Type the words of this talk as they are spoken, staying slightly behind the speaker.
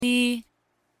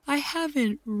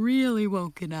haven't really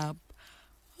woken up.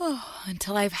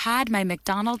 Until I've had my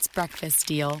McDonald's breakfast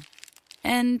deal.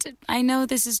 And I know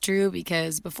this is true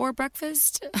because before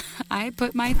breakfast, I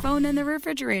put my phone in the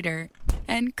refrigerator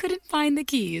and couldn't find the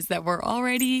keys that were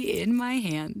already in my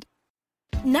hand.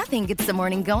 Nothing gets the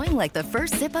morning going like the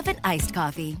first sip of an iced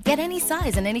coffee. Get any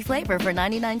size and any flavor for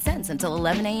 99 cents until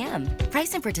 11 a.m.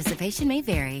 Price and participation may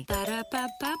vary.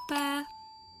 Ba-da-ba-ba-ba.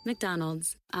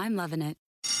 McDonald's. I'm loving it.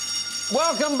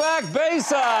 Welcome back,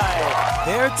 Bayside.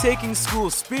 They're taking school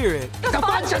spirit. The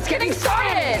fun's just getting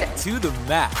started. To the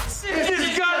max. This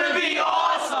is gonna be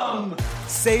awesome.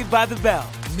 Saved by the Bell.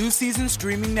 New season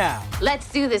streaming now. Let's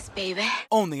do this, baby.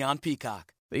 Only on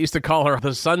Peacock. They used to call her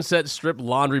the Sunset Strip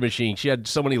laundry machine. She had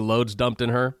so many loads dumped in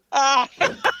her.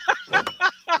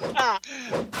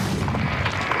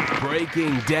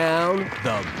 Breaking down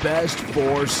the best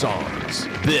 4 songs.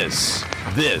 This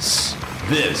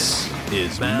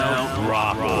is Mount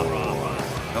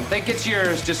Rockmore. Don't think it's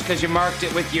yours just because you marked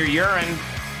it with your urine.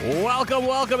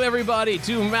 Welcome, everybody,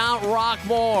 to Mount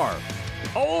Rockmore.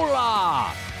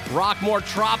 Hola!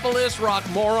 Rockmore-tropolis,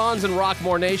 Rockmorons, and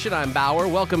Rockmore Nation. I'm Bauer.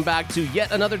 Welcome back to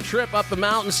yet another trip up the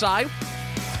mountainside.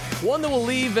 One that will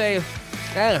leave a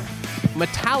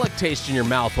metallic taste in your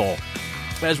mouth hole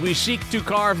as we seek to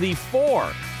carve the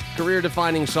 4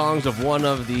 career-defining songs of one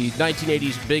of the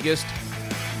 1980s biggest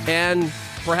and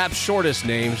perhaps shortest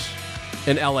names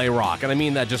in LA rock. And I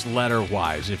mean that just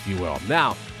letter-wise, if you will.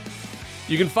 Now,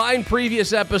 you can find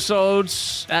previous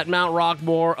episodes at Mount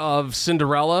Rockmore of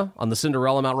Cinderella, on the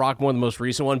Cinderella Mount Rockmore, the most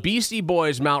recent one. Beastie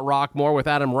Boys Mount Rockmore with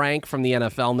Adam Rank from the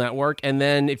NFL Network. And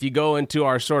then if you go into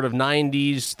our sort of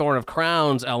 90s Thorn of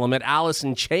Crowns element, Alice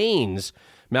in Chains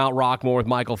Mount Rockmore with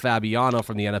Michael Fabiano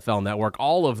from the NFL Network.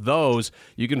 All of those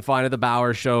you can find at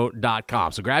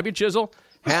thebowershow.com. So grab your chisel,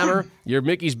 hammer, your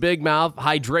Mickey's Big Mouth.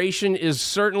 Hydration is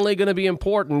certainly going to be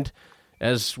important,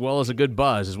 as well as a good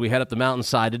buzz as we head up the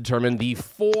mountainside to determine the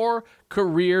 4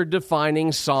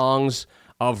 career-defining songs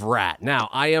of RATT. Now,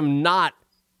 I am not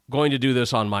going to do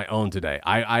this on my own today.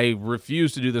 I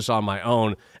refuse to do this on my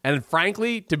own. And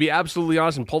frankly, to be absolutely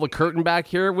honest and pull the curtain back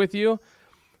here with you,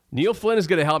 Neil Flynn is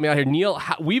going to help me out here. Neil,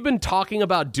 we've been talking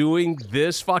about doing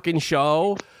this fucking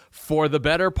show for the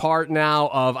better part now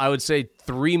of, I would say,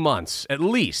 3 months. At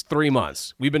least 3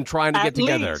 months. We've been trying to get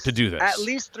together to do this. At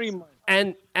least 3 months.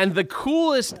 And the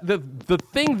coolest, the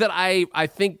thing that I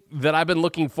think that I've been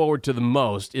looking forward to the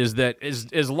most is that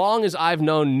as long as I've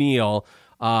known Neil,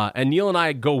 and Neil and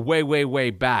I go way, way, way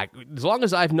back, as long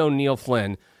as I've known Neil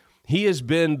Flynn, he has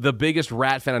been the biggest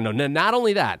RATT fan I know. Now, not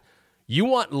only that, you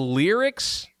want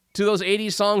lyrics to those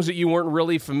 80s songs that you weren't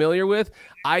really familiar with,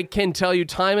 I can tell you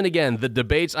time and again the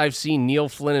debates I've seen Neil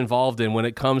Flynn involved in when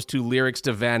it comes to lyrics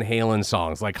to Van Halen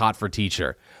songs like Hot for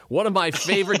Teacher. One of my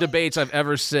favorite debates I've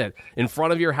ever sit in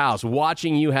front of your house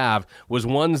watching you have was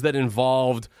ones that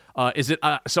involved,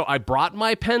 so I brought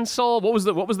my pencil? What was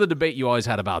the debate you always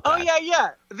had about that? Oh,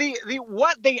 yeah. The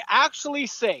what they actually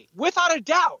say, without a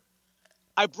doubt.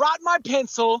 I brought my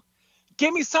pencil.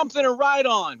 Give me something to write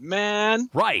on, man.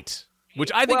 Right. Which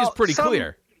I think is pretty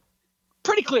clear.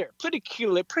 Pretty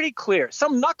clear.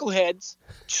 Some knuckleheads,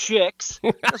 chicks,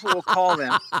 that's what we'll call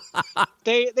them.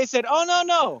 They said, oh,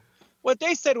 no. What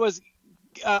they said was,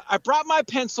 I brought my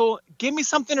pencil. Give me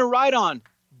something to write on,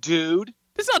 dude.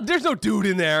 There's no dude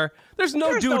in there. There's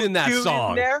no dude in that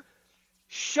song. In there.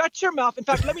 Shut your mouth. In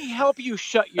fact, let me help you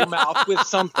shut your mouth with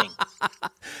something.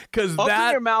 Open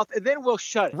your mouth, and then we'll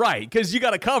shut it. Right, because you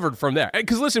got it covered from there.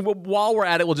 Because listen, while we're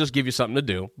at it, we'll just give you something to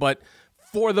do. But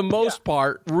for the most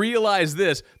part, realize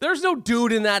this. There's no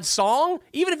dude in that song.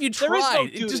 Even if you tried,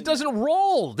 it just doesn't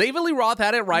roll. David Lee Roth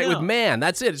had it right with Man.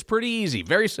 That's it. It's pretty easy.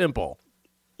 Very simple.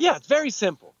 Yeah, it's very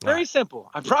simple. Very simple.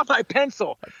 I brought my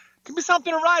pencil. Give me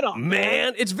something to write on.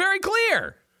 Man, it's very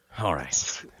clear. All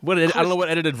right. I don't know what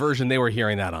edited version they were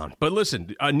hearing that on. But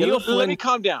listen, Neil Flynn. Let me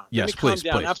calm down. Yes, please.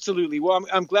 Absolutely. Well,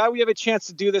 I'm glad we have a chance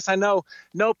to do this. I know,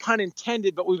 no pun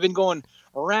intended, but we've been going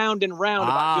round and round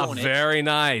about doing it. Very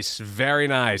nice. Very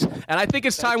nice. And I think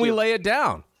it's time we lay it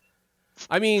down.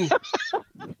 I mean,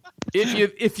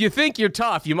 if you think you're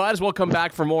tough, you might as well come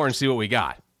back for more and see what we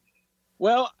got.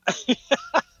 Well,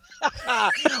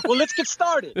 well, let's get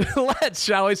started. Let's,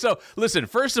 shall we? So, listen,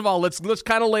 first of all, let's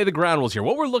kind of lay the ground rules here.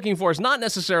 What we're looking for is not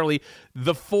necessarily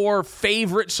the 4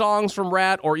 favorite songs from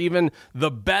RATT or even the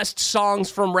best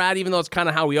songs from RATT, even though it's kind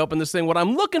of how we open this thing. What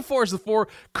I'm looking for is the 4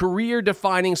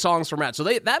 career-defining songs from RATT. So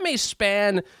that may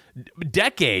span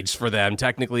decades for them,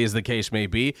 technically, as the case may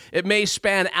be. It may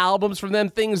span albums from them,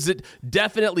 things that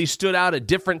definitely stood out at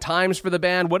different times for the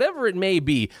band. Whatever it may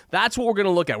be, that's what we're going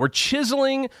to look at. We're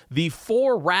chiseling the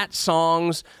 4 RATT RATT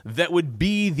songs that would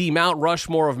be the Mount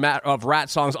Rushmore of RATT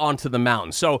songs onto the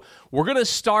mountain. So we're going to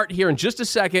start here in just a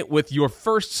second with your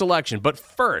first selection. But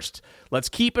first, let's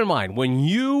keep in mind, when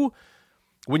you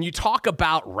talk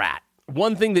about RATT,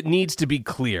 one thing that needs to be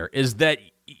clear is that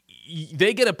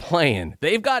they get a plan.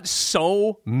 They've got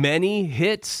so many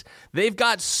hits. They've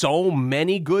got so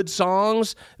many good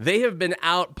songs. They have been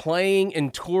out playing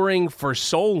and touring for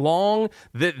so long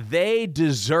that they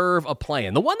deserve a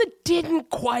plan. The one that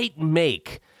didn't quite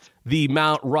make the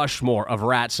Mount Rushmore of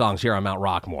RATT songs here on Mount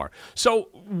Rockmore. So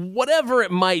whatever it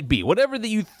might be, whatever that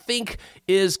you think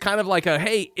is kind of like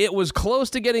hey, it was close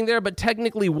to getting there, but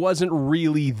technically wasn't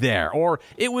really there. Or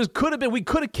we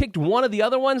could have kicked one of the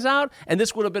other ones out, and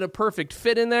this would have been a perfect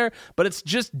fit in there, but it's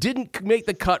just didn't make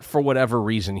the cut for whatever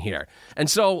reason here.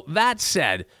 And so that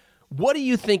said, what are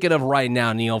you thinking of right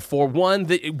now, Neil, for one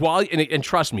that, and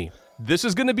trust me, this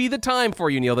is going to be the time for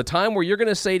you, Neil, the time where you're going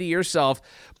to say to yourself,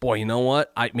 boy, you know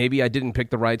what? Maybe I didn't pick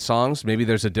the right songs. Maybe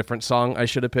there's a different song I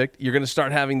should have picked. You're going to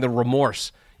start having the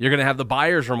remorse. You're going to have the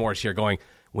buyer's remorse here going,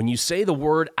 when you say the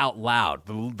word out loud,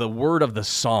 the word of the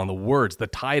song, the words, the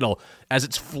title, as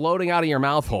it's floating out of your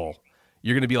mouth hole,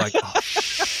 you're going to be like, oh,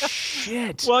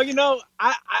 shit. Well,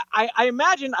 I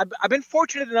imagine I've been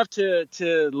fortunate enough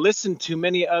to listen to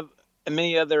many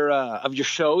other of your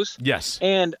shows. Yes.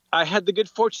 And I had the good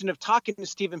fortune of talking to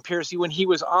Stephen Piercy when he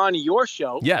was on your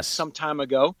show. Yes. Some time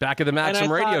ago. Back in the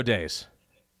Maxim Radio days.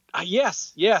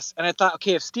 Yes. And I thought,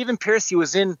 okay, if Stephen Piercy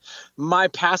was in my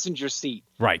passenger seat,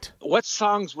 right, what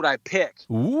songs would I pick?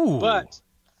 Ooh. But,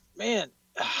 man,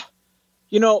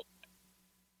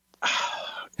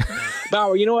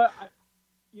 Bauer, you know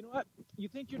what? You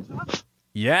think you're tough?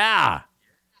 Yeah.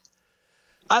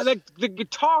 The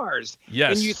guitars,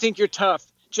 yes, and You Think You're Tough,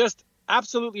 just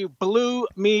absolutely blew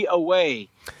me away.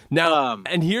 Now,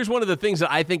 and here's one of the things that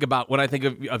I think about when I think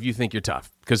of You Think You're Tough,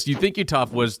 because You Think You're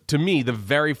Tough was, to me, the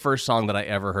very first song that I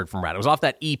ever heard from RATT. It was off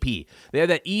that EP. They had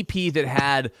that EP that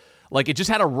had, it just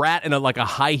had a rat and a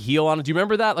high heel on it. Do you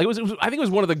remember that? I think it was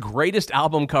one of the greatest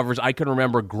album covers I can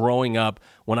remember growing up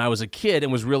when I was a kid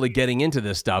and was really getting into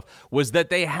this stuff, was that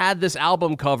they had this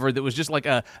album cover that was just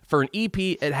for an EP,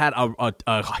 it had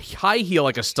a high heel,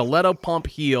 like a stiletto pump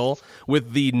heel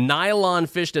with the nylon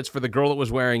fishnets for the girl that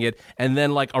was wearing it, and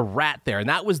then a rat there. And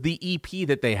that was the EP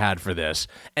that they had for this.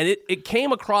 And it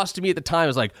came across to me at the time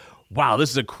as wow, this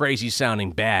is a crazy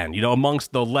sounding band,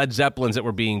 amongst the Led Zeppelins that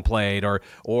were being played or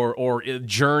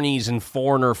Journeys and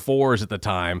Foreigner 4s at the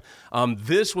time.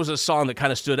 This was a song that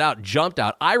kind of stood out, jumped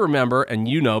out. I remember, and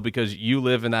because you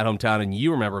live in that hometown and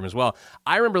you remember him as well,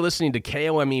 I remember listening to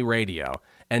KOME radio,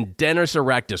 and Dennis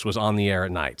Erectus was on the air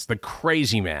at nights, the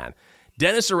crazy man.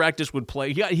 Dennis Erectus would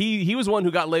play. He was one who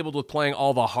got labeled with playing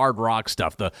all the hard rock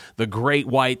stuff, the Great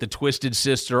White, the Twisted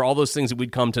Sister, all those things that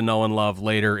we'd come to know and love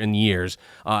later in years.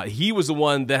 He was the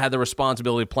one that had the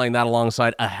responsibility of playing that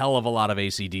alongside a hell of a lot of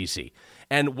AC/DC.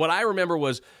 And what I remember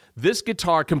was this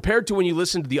guitar, compared to when you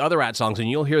listen to the other RATT songs, and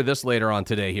you'll hear this later on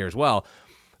today here as well,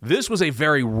 this was a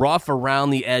very rough around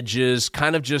the edges,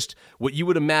 kind of just what you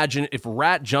would imagine if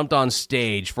RATT jumped on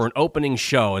stage for an opening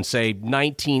show in, say,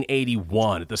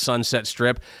 1981 at the Sunset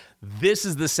Strip. This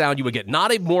is the sound you would get.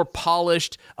 Not a more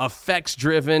polished,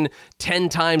 effects-driven, 10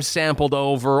 times sampled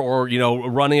over, or,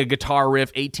 running a guitar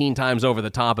riff 18 times over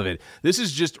the top of it. This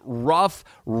is just rough,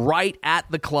 right at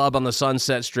the club on the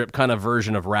Sunset Strip kind of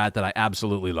version of RATT that I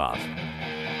absolutely love.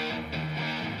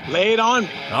 Lay it on me.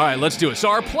 All right, let's do it. So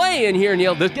our play-in here,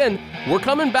 Neil, again, we're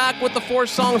coming back with the 4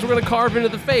 songs we're going to carve into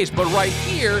the face, but right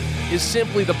here is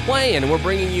simply the play-in, and we're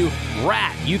bringing you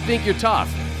RATT, You Think You're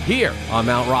Tough, here on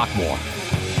Mount Rockmore.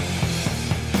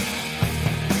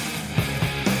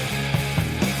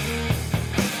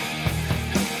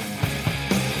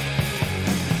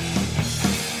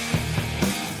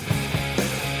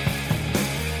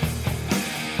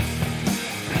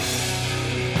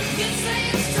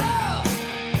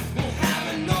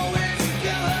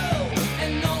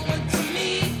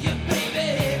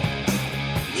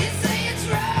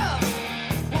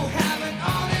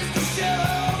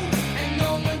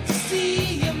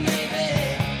 Maybe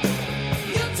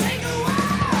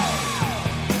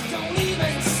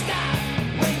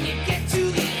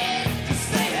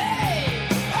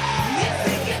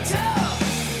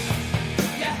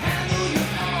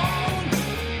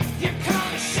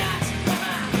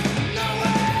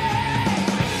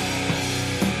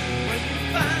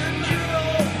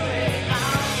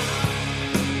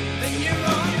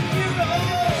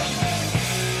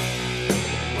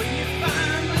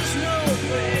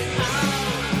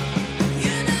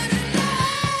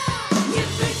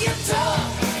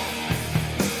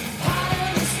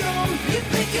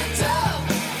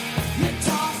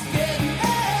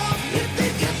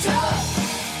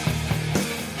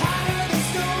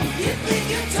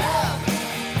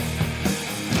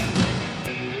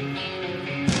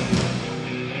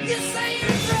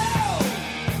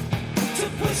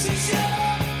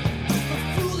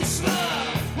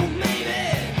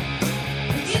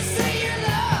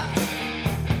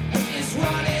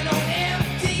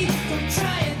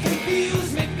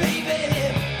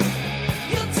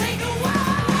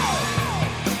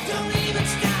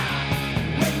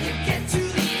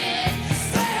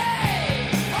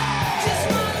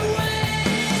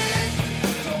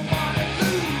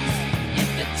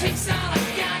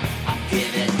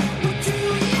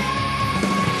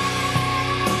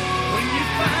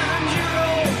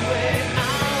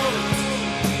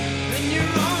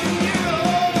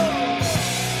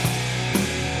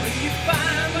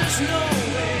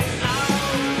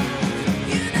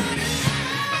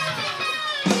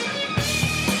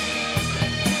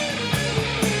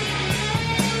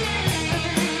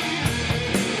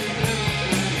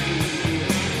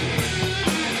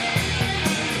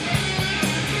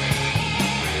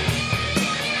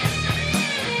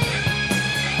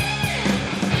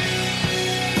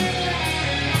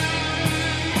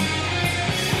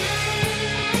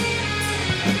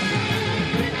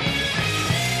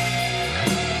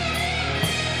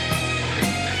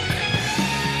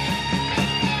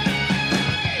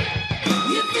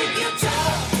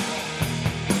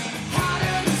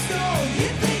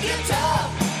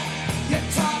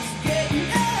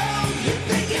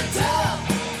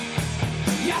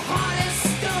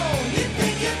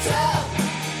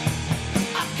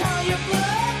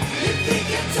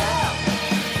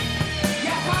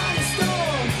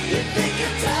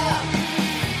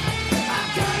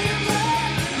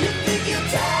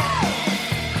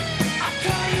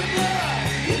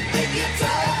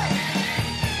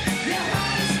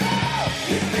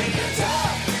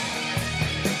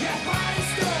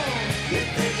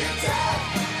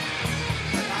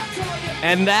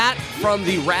And that from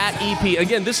the RATT EP.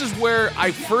 Again, this is where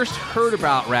I first heard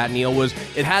about RATT, Neil, was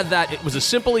it was a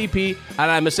simple EP, and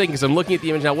I'm mistaken because I'm looking at the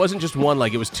image now. It wasn't just one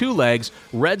leg, it was 2 legs,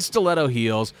 red stiletto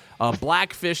heels,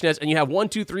 black fishnets, and you have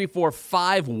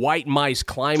 5 white mice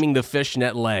climbing the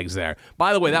fishnet legs there.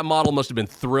 By the way, that model must have been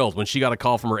thrilled when she got a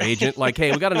call from her agent, like,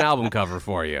 hey, we got an album cover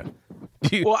for you.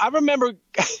 Well, I remember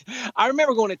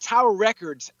going to Tower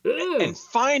Records and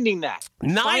finding that.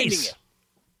 Nice. Finding it.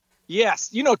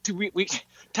 Yes, we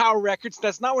Tower Records.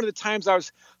 That's not one of the times I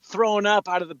was thrown up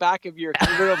out of the back of your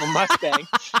convertible Mustang.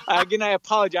 Again, I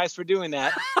apologize for doing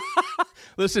that.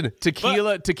 Listen,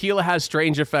 tequila has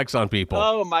strange effects on people.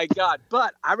 Oh my God!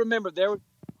 But I remember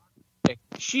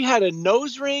she had a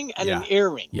nose ring and an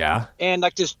earring. Yeah. And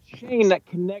like this chain that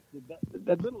connected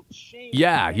that little chain.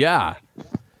 Yeah. And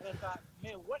I thought,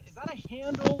 man, what is that a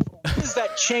handle? What does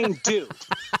that chain do?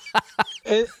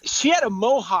 She had a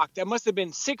mohawk that must have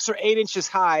been 6 or 8 inches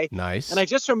high. Nice. And I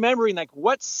just remembering, like,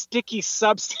 what sticky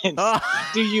substance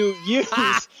do you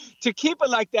use to keep it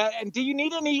like that? And do you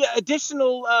need any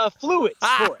additional fluids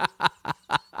for it?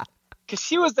 Because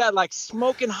she was that, like,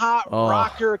 smoking hot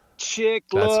rocker chick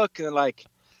look, and like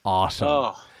awesome.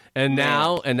 Oh, and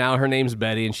now her name's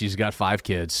Betty, and she's got 5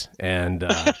 kids, and.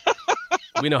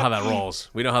 We know how that rolls.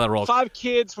 5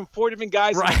 kids from 4 different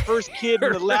guys. Right. The first kid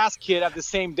and the last kid have the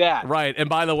same dad. Right. And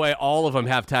by the way, all of them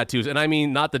have tattoos. And I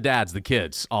mean, not the dads, the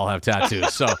kids all have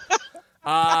tattoos. So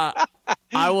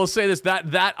I will say this,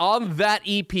 that on that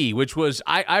EP, which was,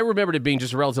 I remembered it being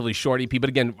just a relatively short EP, but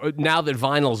again, now that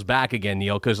vinyl's back again,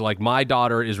 Neil, because like my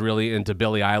daughter is really into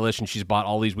Billie Eilish, and she's bought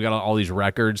we got all these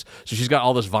records, so she's got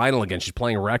all this vinyl again. She's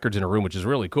playing records in her room, which is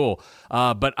really cool.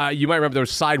 But you might remember there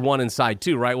was side 1 and side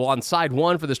 2, right? Well, on side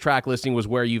 1 for this track listing was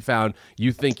where you found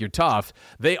You Think You're Tough.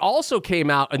 They also came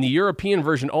out in the European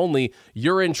version only,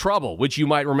 You're in Trouble, which you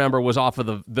might remember was off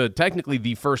of the technically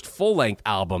the first full-length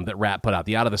album that RATT put out,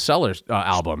 the Out of the Cellar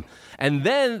album. And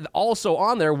then also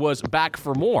on there was Back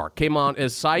for More. Came on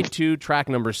as side 2, track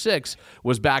number 6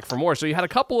 was Back for More. So you had a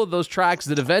couple of those tracks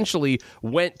that eventually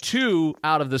went to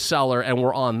Out of the Cellar and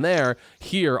were on there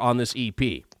here on this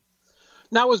EP.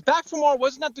 Now, was Back for More,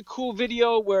 wasn't that the cool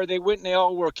video where they went and they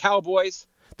all were cowboys?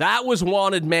 That was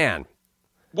Wanted Man.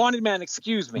 Wanted Man,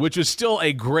 excuse me. Which was still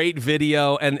a great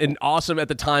video and awesome at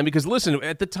the time, because listen,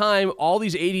 at the time, all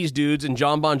these 80s dudes, and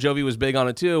John Bon Jovi was big on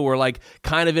it too, were like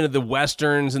kind of into the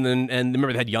westerns, and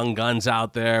remember they had Young Guns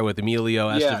out there with Emilio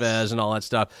Estevez and all that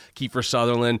stuff, Kiefer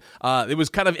Sutherland. It was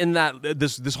kind of in that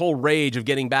this whole rage of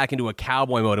getting back into a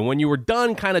cowboy mode, and when you were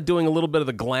done kind of doing a little bit of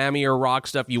the glammier rock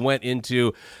stuff, you went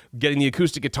into getting the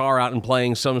acoustic guitar out and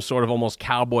playing some sort of almost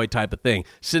cowboy type of thing.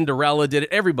 Cinderella did it,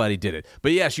 everybody did it.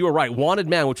 But yes, you were right, Wanted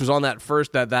Man, which was on that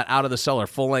first, that Out of the Cellar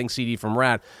full-length CD from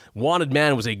RATT. Wanted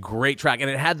Man was a great track, and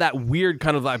it had that weird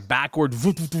kind of like backward,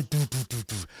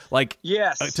 like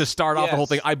to start off the whole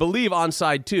thing. I believe on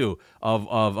side 2 of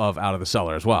Out of the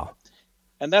Cellar as well.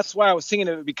 And that's why I was singing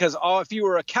it, because if you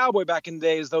were a cowboy back in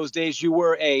those days, you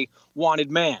were a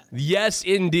wanted man. Yes,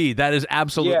 indeed. That is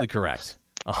absolutely correct.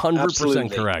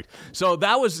 100% correct. So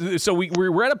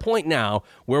we're at a point now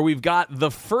where we've got the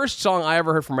first song I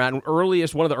ever heard from RATT,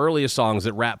 one of the earliest songs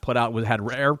that RATT put out had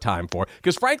airtime for.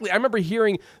 Because frankly, I remember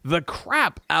hearing the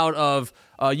crap out of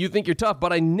You Think You're Tough,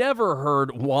 but I never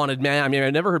heard Wanted Man. I mean, I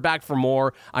never heard Back for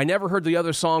More. I never heard the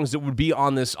other songs that would be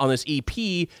on this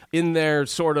EP in their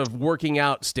sort of working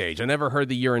out stage. I never heard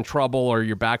the You're in Trouble or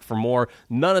You're Back for More.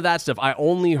 None of that stuff. I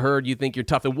only heard You Think You're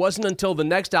Tough. It wasn't until the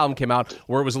next album came out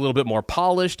where it was a little bit more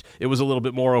polished, it was a little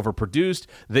bit more overproduced,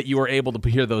 that you were able to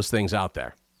hear those things out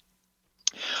there.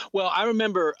 Well, I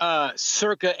remember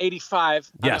circa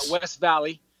 85 at West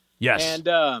Valley. Yes.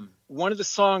 And one of the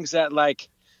songs that like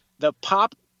the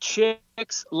pop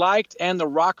chicks liked and the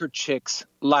rocker chicks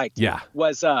liked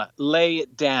was Lay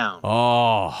It Down.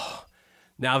 Oh,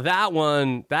 now that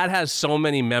one, that has so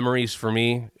many memories for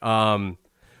me. I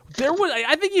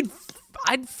think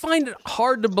I'd find it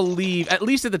hard to believe, at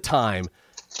least at the time,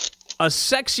 a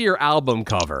sexier album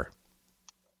cover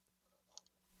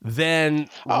than,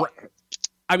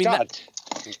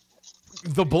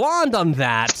 the blonde on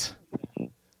that,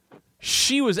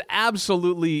 she was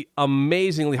absolutely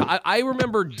amazingly hot. I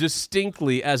remember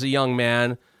distinctly as a young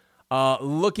man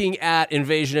looking at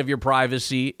Invasion of Your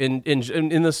Privacy in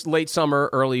this late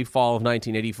summer, early fall of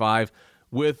 1985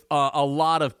 with a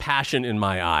lot of passion in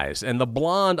my eyes. And the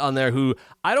blonde on there, who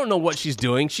I don't know what she's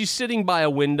doing. She's sitting by a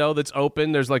window that's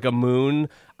open. There's like a moon,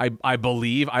 I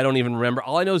believe. I don't even remember.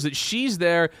 All I know is that she's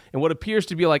there in what appears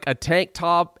to be like a tank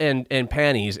top and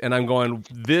panties. And I'm going,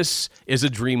 this is a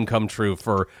dream come true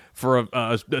for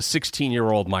a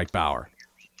 16-year-old Mike Bauer.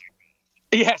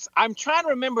 Yes, I'm trying to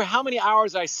remember how many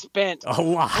hours I spent A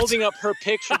lot. holding up her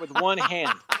picture with one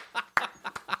hand.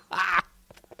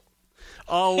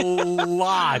 A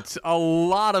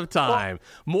lot of time.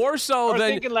 More so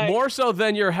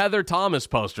than your Heather Thomas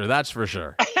poster, that's for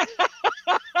sure.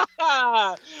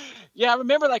 Yeah, I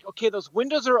remember okay, those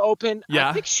windows are open. Yeah.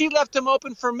 I think she left them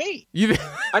open for me.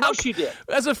 I know she did.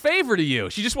 As a favor to you.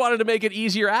 She just wanted to make it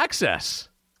easier access.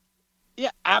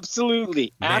 Yeah,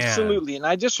 absolutely. Man. Absolutely. And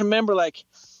I just remember I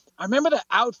remember the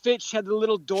outfit. She had the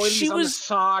little doilies on the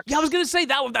socks. Yeah, I was going to say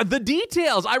that the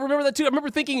details. I remember that too. I remember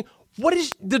thinking, what is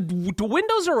the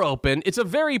windows are open. It's a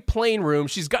very plain room.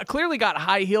 She's clearly got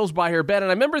high heels by her bed.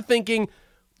 And I remember thinking,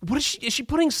 what is she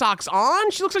putting socks on?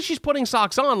 She looks like she's putting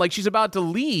socks on, like she's about to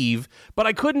leave, but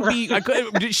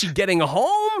is she getting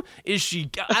home?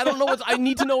 I don't know I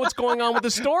need to know what's going on with the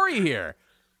story here.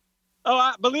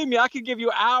 Oh, believe me, I could give you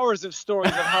hours of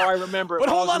stories of how I remember it. But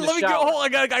hold on, let me go. Hold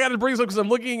on, I got to bring this up because I'm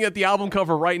looking at the album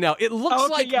cover right now. It looks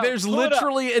there's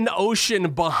literally an ocean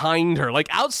behind her. Like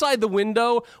outside the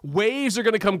window, waves are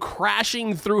going to come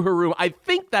crashing through her room. I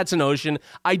think that's an ocean.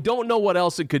 I don't know what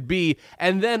else it could be.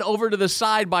 And then over to the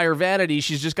side by her vanity,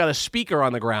 she's just got a speaker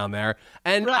on the ground there.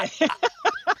 And right.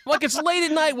 It's late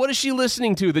at night. What is she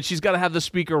listening to that she's got to have the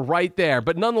speaker right there?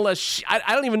 But nonetheless,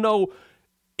 I don't even know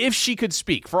if she could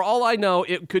speak. For all I know,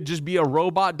 it could just be a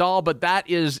robot doll, but that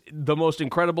is the most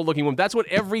incredible looking woman. That's what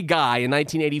every guy in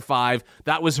 1985,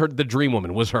 that was the dream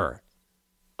woman, was her.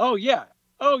 Oh, yeah.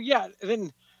 And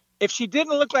then if she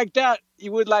didn't look like that,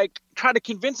 you would try to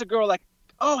convince a girl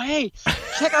oh, hey,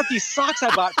 check out these socks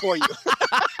I bought for you.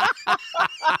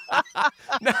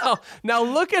 Now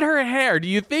look at her hair. Do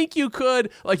you think you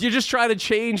could, you're just trying to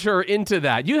change her into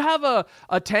that? You have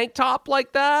a tank top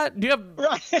like that? Do you have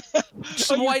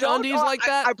some white undies like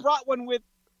that? I brought one with.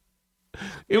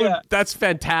 That's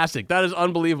fantastic. That is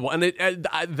unbelievable. And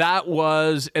that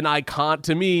was an icon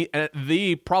to me,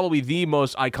 probably the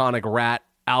most iconic RATT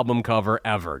album cover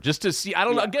ever. Just to see, I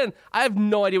don't know, again, I have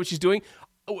no idea what she's doing.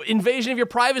 Invasion of your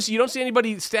privacy. You don't see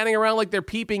anybody standing around like they're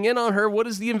peeping in on her. What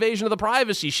is the invasion of the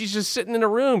privacy? She's just sitting in a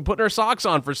room putting her socks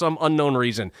on for some unknown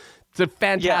reason. It's a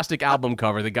fantastic album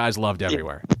cover that guys loved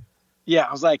everywhere. Yeah,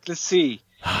 I was like, let's see.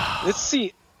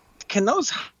 Can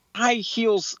those high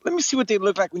heels, let me see what they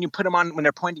look like when you put them on when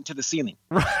they're pointing to the ceiling.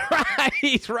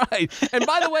 Right. And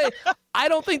by the way, I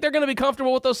don't think they're going to be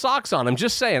comfortable with those socks on. I'm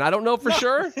just saying. I don't know for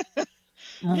sure.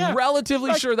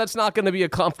 Relatively sure that's not going to be a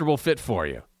comfortable fit for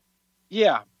you.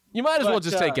 Yeah. You might as well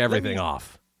just take everything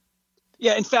off.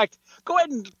 Yeah, in fact, go ahead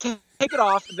and take it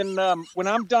off. Then when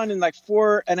I'm done in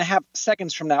 4.5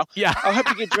 seconds from now, I'll help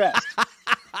you get dressed.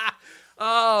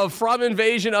 From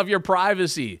Invasion of Your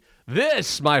Privacy.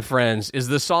 This, my friends, is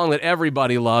the song that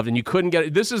everybody loved, and you couldn't get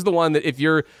it. This is the one that if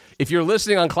you're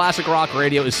listening on classic rock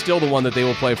radio, is still the one that they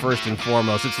will play first and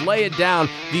foremost. It's Lay It Down,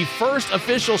 the first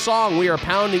official song we are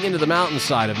pounding into the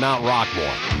mountainside of Mount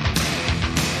Rockmore.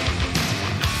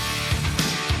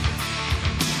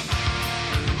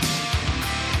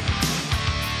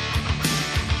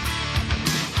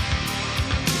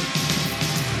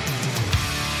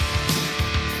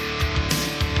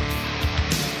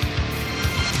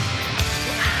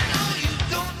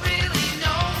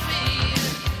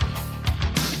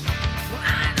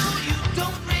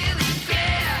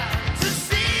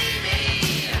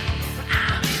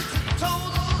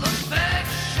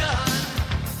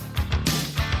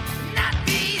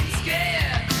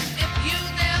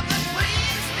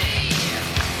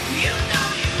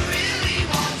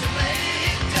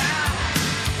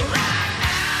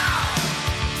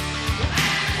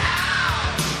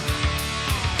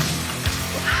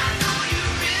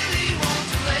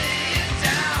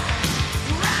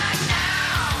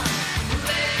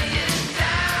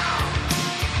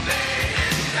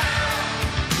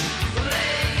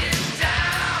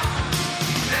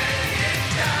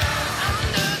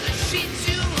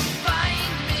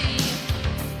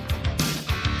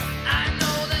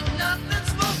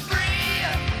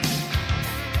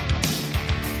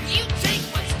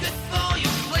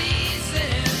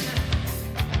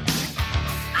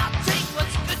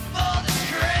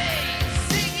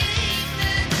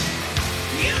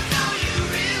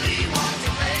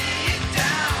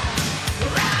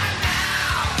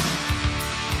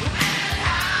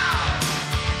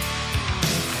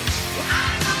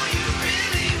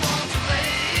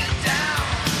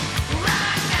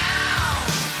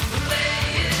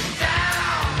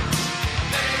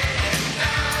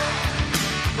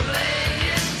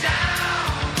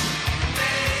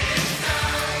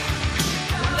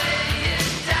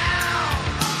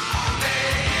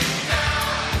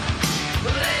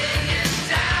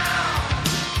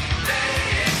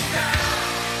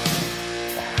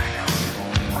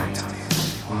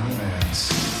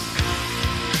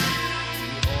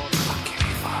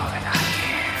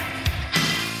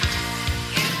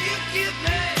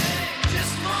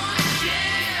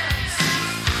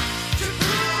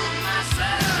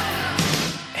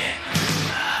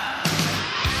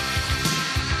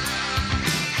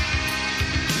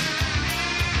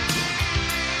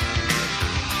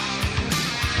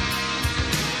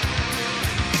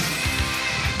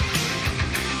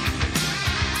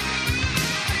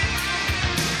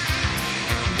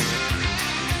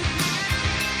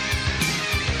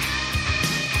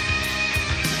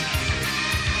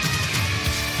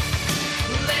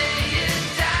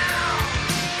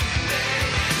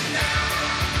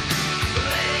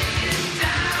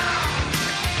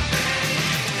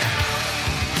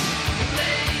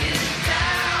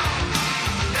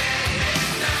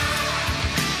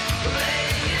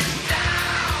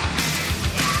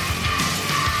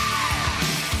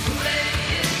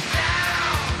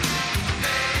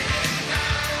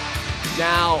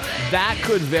 that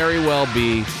could very well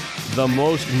be the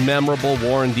most memorable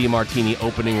Warren DeMartini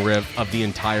opening riff of the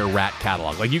entire RATT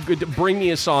catalog. Like, you could bring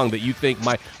me a song that you think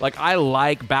I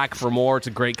like Back for More. It's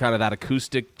a great kind of that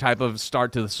acoustic type of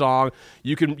start to the song.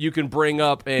 You can bring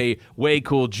up a Way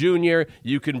Cool Jr.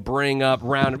 You can bring up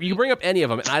You can bring up any of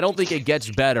them, and I don't think it gets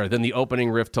better than the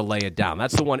opening riff to Lay It Down.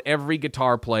 That's the one every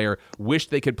guitar player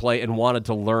wished they could play and wanted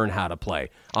to learn how to play.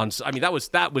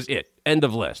 That was it. End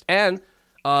of list. And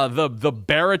the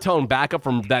baritone backup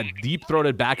from that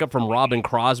deep-throated backup from Robin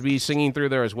Crosby singing through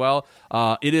there as well.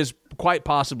 It is quite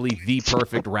possibly the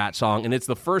perfect RATT song, and it's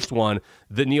the first one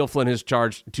that Neil Flynn has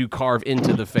charged to carve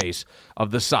into the face of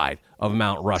the side of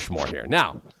Mount Rushmore here.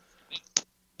 Now,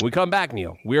 when we come back,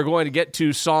 Neil, we are going to get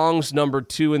to songs number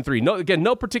 2 and 3.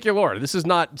 No particular order. This is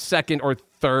not second or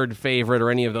third favorite or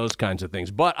any of those kinds of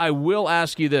things. But I will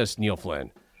ask you this, Neil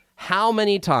Flynn. How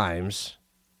many times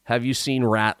have you seen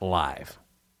RATT live?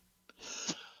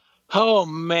 Oh,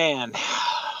 man.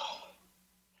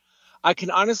 I can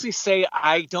honestly say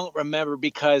I don't remember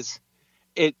because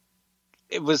it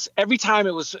was every time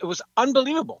it was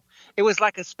unbelievable. It was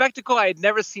like a spectacle I had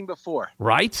never seen before.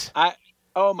 Right?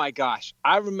 Oh my gosh.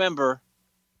 I remember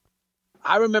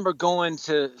going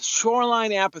to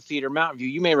Shoreline Amphitheater, Mountain View.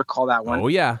 You may recall that one. Oh,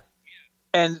 yeah.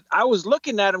 And I was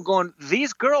looking at them going,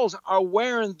 these girls are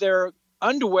wearing their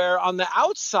underwear on the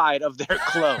outside of their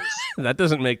clothes. That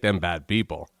doesn't make them bad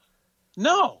people.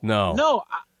 No.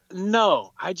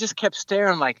 I just kept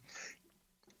staring like,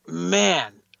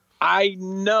 man, I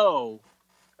know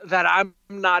that I'm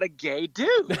not a gay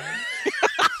dude.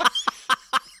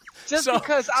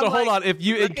 Because I'm hold on. If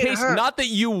you, in case, not that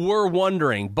you were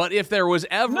wondering, but if there was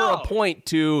ever a point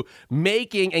to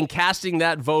making and casting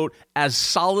that vote as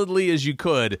solidly as you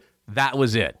could, that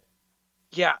was it.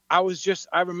 Yeah,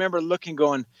 I remember looking,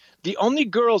 going, the only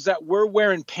girls that were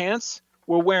wearing pants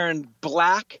were wearing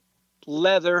black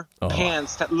leather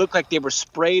pants that looked like they were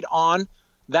sprayed on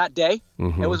that day.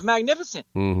 Mm-hmm. It was magnificent.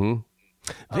 Mm-hmm.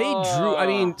 They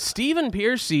drew, Stephen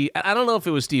Pearcy, I don't know if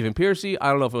it was Stephen Pearcy, I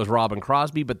don't know if it was Robin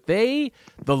Crosby, but the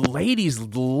ladies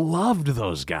loved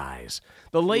those guys.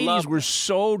 The ladies were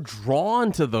so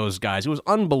drawn to those guys. It was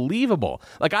unbelievable.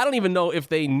 Like, I don't even know if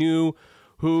they knew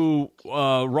who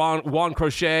Juan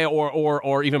Crochet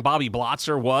or even Bobby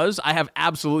Blotzer was. I have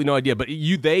absolutely no idea. But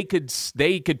they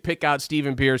could pick out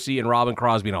Stephen Pearcy and Robin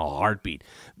Crosby in a heartbeat.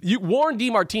 Warren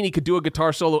DeMartini could do a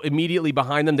guitar solo immediately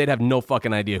behind them. They'd have no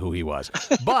fucking idea who he was.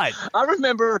 But I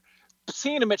remember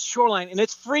seeing him at Shoreline, and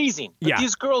it's freezing. But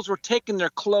these girls were taking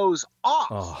their clothes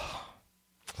off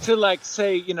to like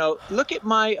say, look at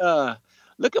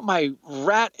my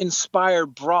RATT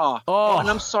inspired bra. And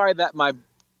I'm sorry that my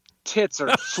tits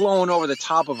are flowing over the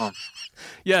top of them.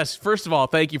 Yes, first of all,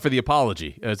 thank you for the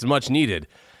apology. It's much needed.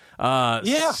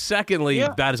 Secondly,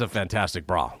 that is a fantastic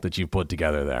bra that you put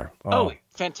together there. Oh,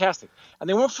 fantastic. And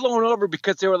they weren't flowing over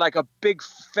because they were like a big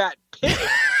fat pig.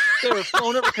 They were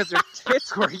flowing over because their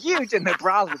tits were huge and their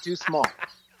bras were too small.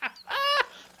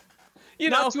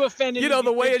 Not to offend any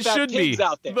the way it should be.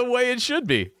 Out there. The way it should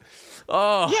be.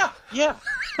 Oh. Yeah.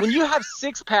 When you have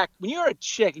when you're a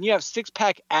chick and you have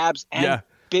 6-pack abs and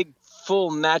big,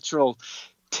 full, natural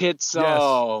tits. Yes.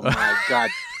 Oh, my God.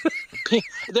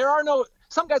 There are no...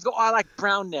 Some guys go, I like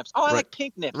brown nips. I like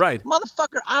pink nips. Right.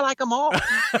 Motherfucker, I like them all.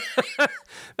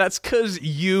 That's because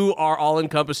you are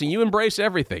all-encompassing. You embrace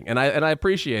everything, and I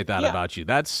appreciate that about you.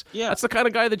 That's the kind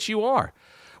of guy that you are.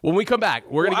 When we come back,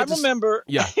 we're going to get remember...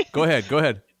 Yeah, go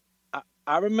ahead.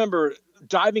 I remember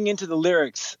diving into the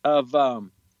lyrics of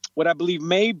what I believe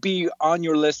may be on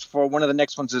your list for one of the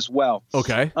next ones as well.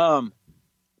 Okay.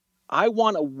 I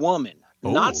want a woman,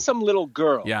 not some little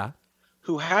girl. Yeah.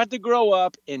 Who had to grow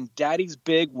up in daddy's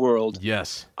big world.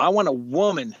 Yes. I want a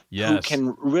woman who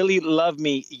can really love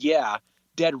me. Yeah.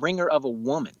 Dead ringer of a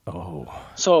woman. Oh.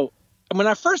 So when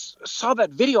I first saw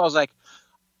that video, I was like,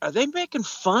 are they making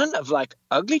fun of like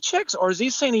ugly chicks, or is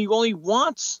he saying he only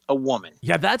wants a woman?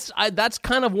 Yeah, that's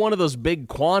kind of one of those big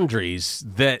quandaries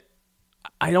that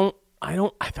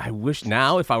I wish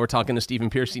now, if I were talking to Stephen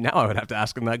Pearcy now, I would have to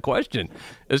ask him that question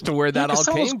as to where that all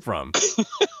came from.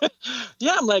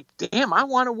 Yeah, I'm like, damn, I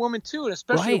want a woman too, and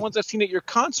especially the ones I've seen at your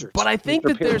concerts. But I think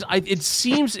that it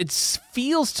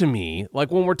feels to me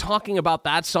like when we're talking about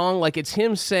that song, like it's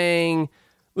him saying,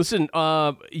 listen,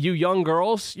 you young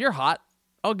girls, you're hot.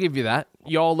 I'll give you that.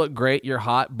 You all look great. You're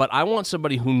hot. But I want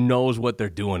somebody who knows what they're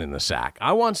doing in the sack.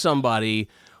 I want somebody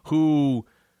who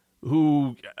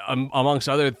amongst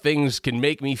other things can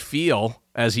make me feel,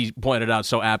 as he pointed out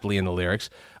so aptly in the lyrics.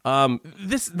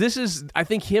 This is, I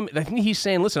think he's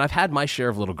saying, listen, I've had my share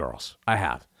of little girls. I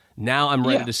have. Now I'm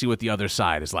ready to see what the other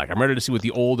side is like. I'm ready to see what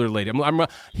the older lady.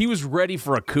 He was ready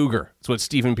for a cougar. That's what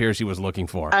Stephen Piercy was looking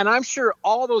for. And I'm sure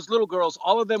all those little girls,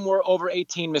 all of them were over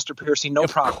 18, Mr. Piercy. No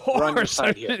problem. We're on your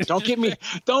side here.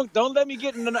 Don't let me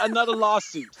get in another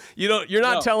lawsuit. You're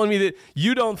not telling me that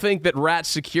you don't think that RATT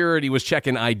security was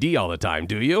checking ID all the time,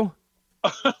 do you?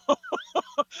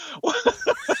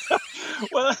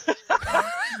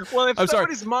 Well, if I'm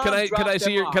sorry. somebody's mom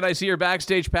Can I see your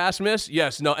backstage pass, miss?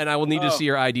 Yes, no, and I will need to see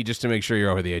your ID just to make sure you're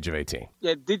over the age of 18.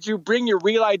 Yeah, did you bring your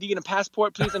real ID and a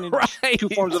passport, please? I need two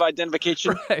forms of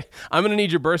identification. Right. I'm going to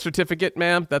need your birth certificate,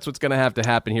 ma'am. That's what's going to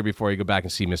happen here before you go back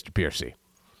and see Mr. Piercy.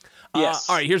 Yes.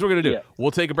 All right, here's what we're going to do. Yeah.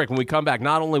 We'll take a break. When we come back,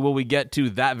 not only will we get to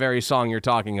that very song you're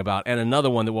talking about and another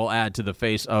one that we'll add to the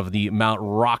face of the Mount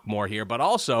Rockmore here, but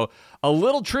also a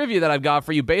little trivia that I've got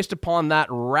for you based upon that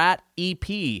RATT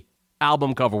EP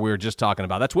album cover we were just talking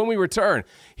about. That's when we return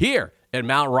here at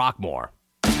Mount Rockmore.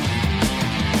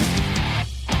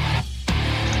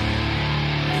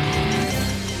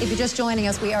 If you're just joining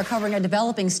us, we are covering a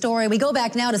developing story. We go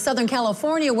back now to Southern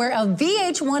California, where a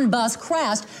VH1 bus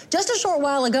crashed just a short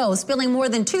while ago, spilling more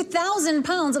than 2,000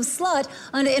 pounds of slut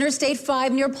onto Interstate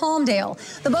 5 near Palmdale.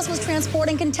 The bus was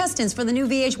transporting contestants for the new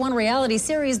VH1 reality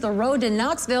series, The Road to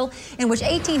Knoxville, in which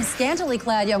 18 scantily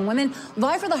clad young women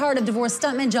vie for the heart of divorced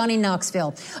stuntman Johnny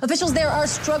Knoxville. Officials there are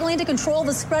struggling to control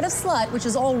the spread of slut, which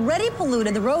has already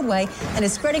polluted the roadway and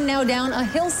is spreading now down a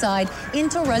hillside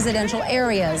into residential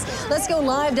areas. Let's go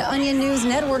live to Onion News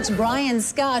Network's Brian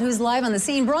Scott, who's live on the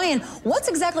scene. Brian, what's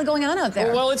exactly going on out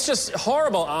there? Well, it's just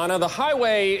horrible, Anna. The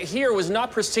highway here was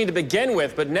not pristine to begin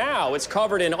with, but now it's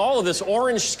covered in all of this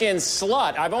orange-skinned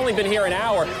slut. I've only been here an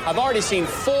hour. I've already seen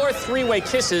 4 three-way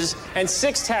kisses and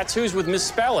 6 tattoos with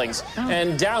misspellings.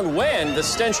 And downwind, the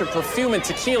stench of perfume and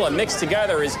tequila mixed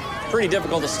together is pretty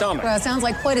difficult to stomach. Well, it sounds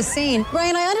like quite a scene.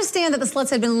 Brian, I understand that the sluts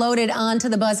had been loaded onto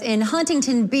the bus in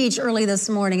Huntington Beach early this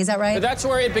morning. Is that right? That's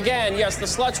where it began, yes. The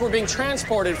sluts were being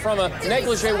transported from a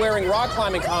negligee-wearing rock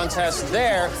climbing contest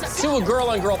there to a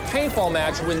girl-on-girl paintball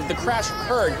match when the crash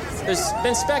occurred. There's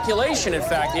been speculation, in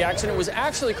fact, the accident was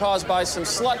actually caused by some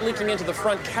slut leaking into the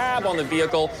front cab on the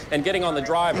vehicle and getting on the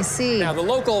driver. I see. Now, the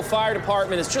local fire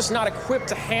department is just not equipped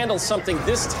to handle something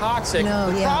this toxic.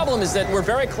 The problem is that we're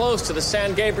very close to the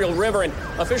San Gabriel River, and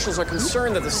officials are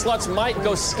concerned that the sluts might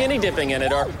go skinny dipping in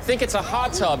it or think it's a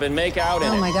hot tub and make out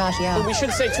in it. Oh, my gosh, yeah. But we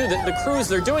should say, too, that the crews,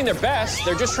 they're doing their best.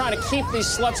 They're just trying to keep these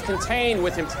sluts contained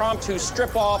with impromptu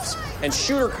strip-offs and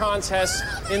shooter contests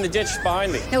in the ditch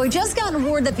behind me. Now, we've just gotten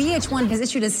word that VH1 has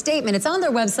issued a statement. It's on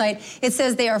their website. It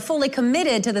says they are fully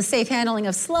committed to the safe handling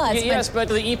of sluts. Yes, but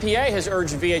the EPA has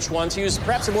urged VH1 to use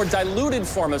perhaps a more diluted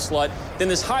form of slut than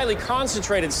this highly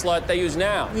concentrated slut they use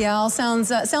now. Yeah, all sounds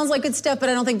like good stuff, but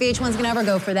I don't think VH1's going to ever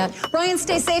go for that. Brian,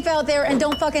 stay safe out there and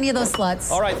don't fuck any of those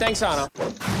sluts. All right, thanks, Anna.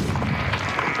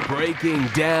 Breaking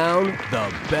down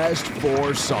the best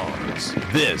 4 songs.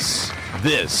 This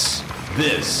is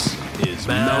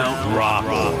Mount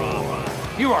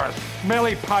Rockmore. You are a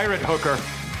smelly pirate hooker.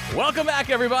 Welcome back,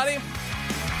 everybody.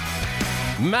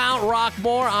 Mount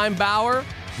Rockmore, I'm Bauer.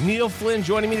 Neil Flynn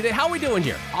joining me today. How are we doing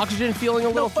here? Oxygen feeling a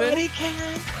little fit? Nobody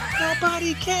can.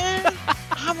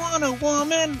 I want a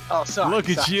woman. Oh, sorry. Look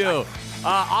at you.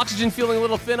 Oxygen feeling a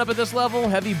little thin up at this level.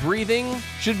 Heavy breathing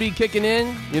should be kicking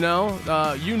in.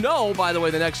 By the way,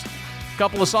 the next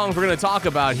couple of songs we're going to talk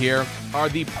about here are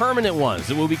the permanent ones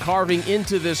that we'll be carving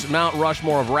into this Mount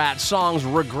Rushmore of RATT songs.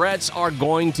 Regrets are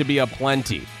going to be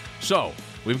aplenty. So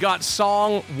we've got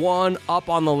song 1 up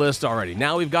on the list already.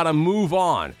 Now we've got to move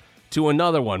on to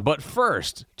another one. But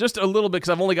first, just a little bit, because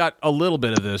I've only got a little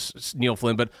bit of this, Neil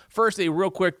Flynn, but first, a real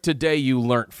quick Today You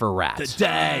Learned for RATT.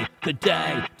 Today you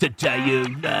learned. Today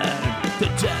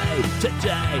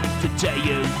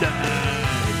you learned.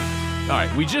 All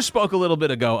right, we just spoke a little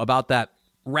bit ago about that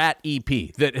RATT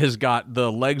EP that has got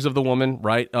the legs of the woman,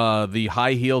 right? The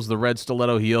high heels, the red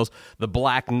stiletto heels, the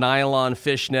black nylon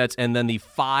fishnets, and then the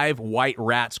 5 white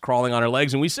rats crawling on her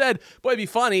legs. And we said, boy, it'd be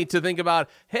funny to think about,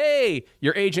 hey,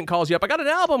 your agent calls you up. I got an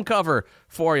album cover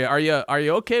for you. Are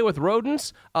you okay with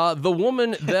rodents? The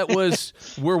woman that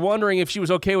we're wondering if she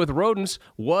was okay with rodents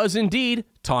was indeed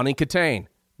Tawny Katane.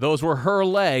 Those were her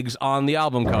legs on the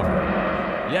album cover.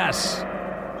 Yes.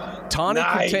 Tawny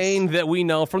Katane, that we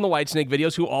know from the Whitesnake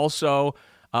videos, who also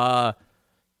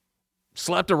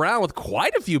slept around with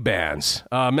quite a few bands,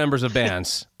 members of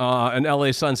bands, an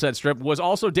LA Sunset Strip, was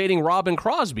also dating Robin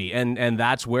Crosby, and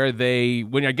that's where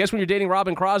when you're dating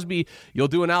Robin Crosby, you'll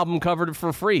do an album cover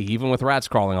for free, even with rats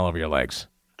crawling all over your legs.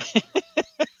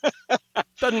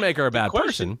 Doesn't make her a bad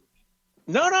person.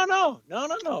 No.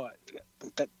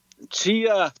 That she,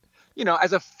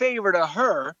 as a favor to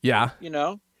her,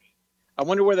 I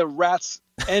wonder where the rats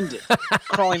ended,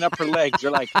 crawling up her legs.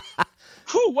 You're like,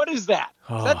 whew, what is that?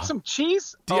 Is that some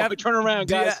cheese? Turn around,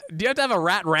 guys. Do you have to have a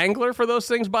rat wrangler for those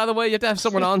things, by the way? You have to have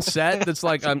someone on set that's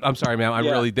like, I'm sorry, ma'am.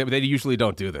 They usually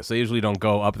don't do this. They usually don't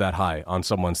go up that high on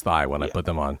someone's thigh when I put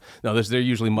them on. No, they're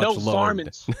usually much lower.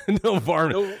 Varmints. No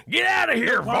varmint. Get out of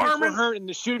here, varmint. Hurt in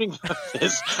the shooting of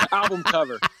this album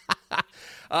cover.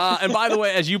 And by the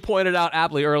way, as you pointed out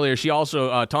aptly earlier, she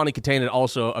also, Tawny Katane,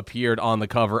 also appeared on the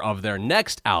cover of their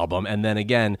next album and then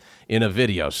again in a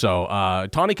video. So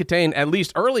Tawny Katane, at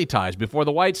least early ties before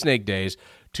the Whitesnake days,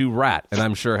 to RATT, and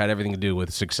I'm sure had everything to do with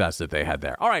the success that they had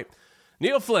there. All right,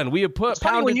 Neil Flynn, we have put... It's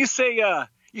funny when you say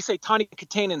Tawny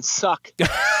Katane and suck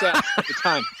set at the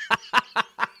time.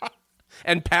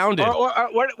 And pounded. Or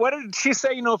what did she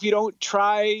say? If you don't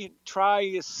try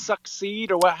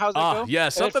succeed, or what? How's that go? Yeah,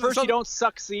 you don't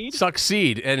succeed.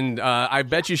 Succeed, and I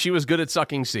bet you she was good at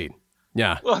sucking seed.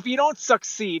 Yeah. Well, if you don't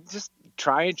succeed, just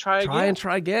try and try again. Try and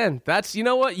try again. That's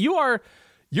what you're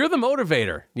the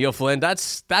motivator, Neil Flynn.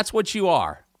 That's what you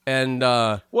are. And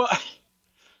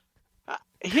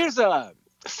here's a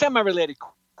semi-related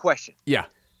question. Yeah.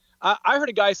 I heard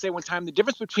a guy say one time the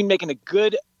difference between making a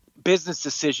good business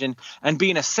decision and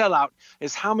being a sellout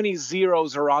is how many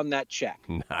zeros are on that check.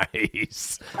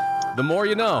 Nice. The more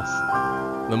you know.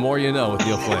 The more you know with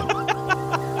Neil Flynn.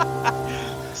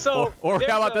 So, or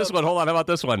how about this one? Hold on. How about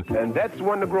this one? And that's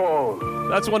one to grow on.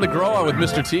 That's one to grow on with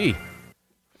Mr. T.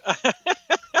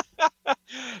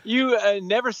 You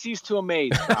never cease to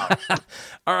amaze.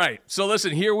 All right. So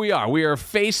listen, here we are. We are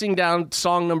facing down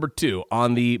song number 2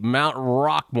 on the Mount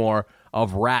Rockmore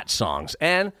of RATT songs.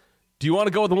 And do you want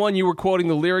to go with the one you were quoting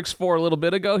the lyrics for a little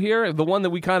bit ago here? The one that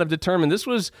we kind of determined. This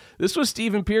was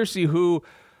Stephen Pearcy, who,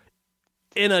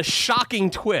 in a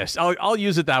shocking twist, I'll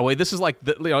use it that way. This is like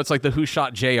it's like the Who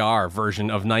Shot JR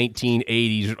version of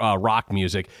 1980s rock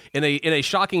music. In a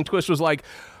shocking twist, was like,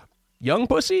 young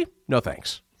pussy, no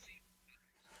thanks.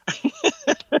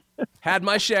 Had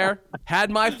my share.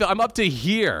 Had my fill. I'm up to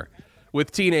here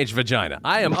with teenage vagina.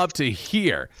 I am up to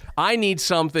here. I need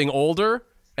something older.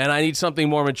 And I need something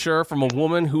more mature from a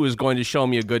woman who is going to show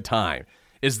me a good time.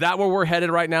 Is that where we're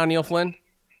headed right now, Neil Flynn?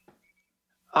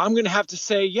 I'm going to have to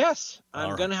say yes.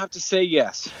 I'm going to have to say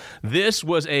yes. This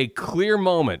was a clear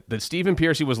moment that Stephen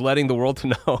Pearcy was letting the world to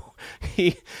know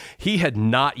he had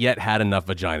not yet had enough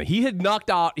vagina. He had knocked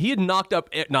up.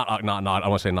 I want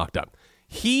to say knocked up.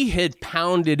 He had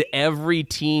pounded every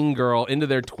teen girl into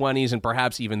their 20s and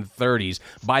perhaps even 30s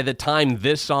by the time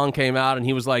this song came out, and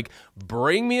he was like,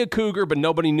 bring me a cougar, but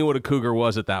nobody knew what a cougar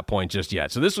was at that point just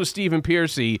yet. So this was Stephen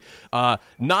Pearcy,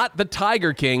 not the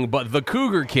Tiger King, but the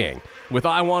Cougar King, with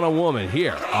I Want a Woman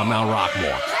here on Mount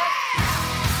Rockmore.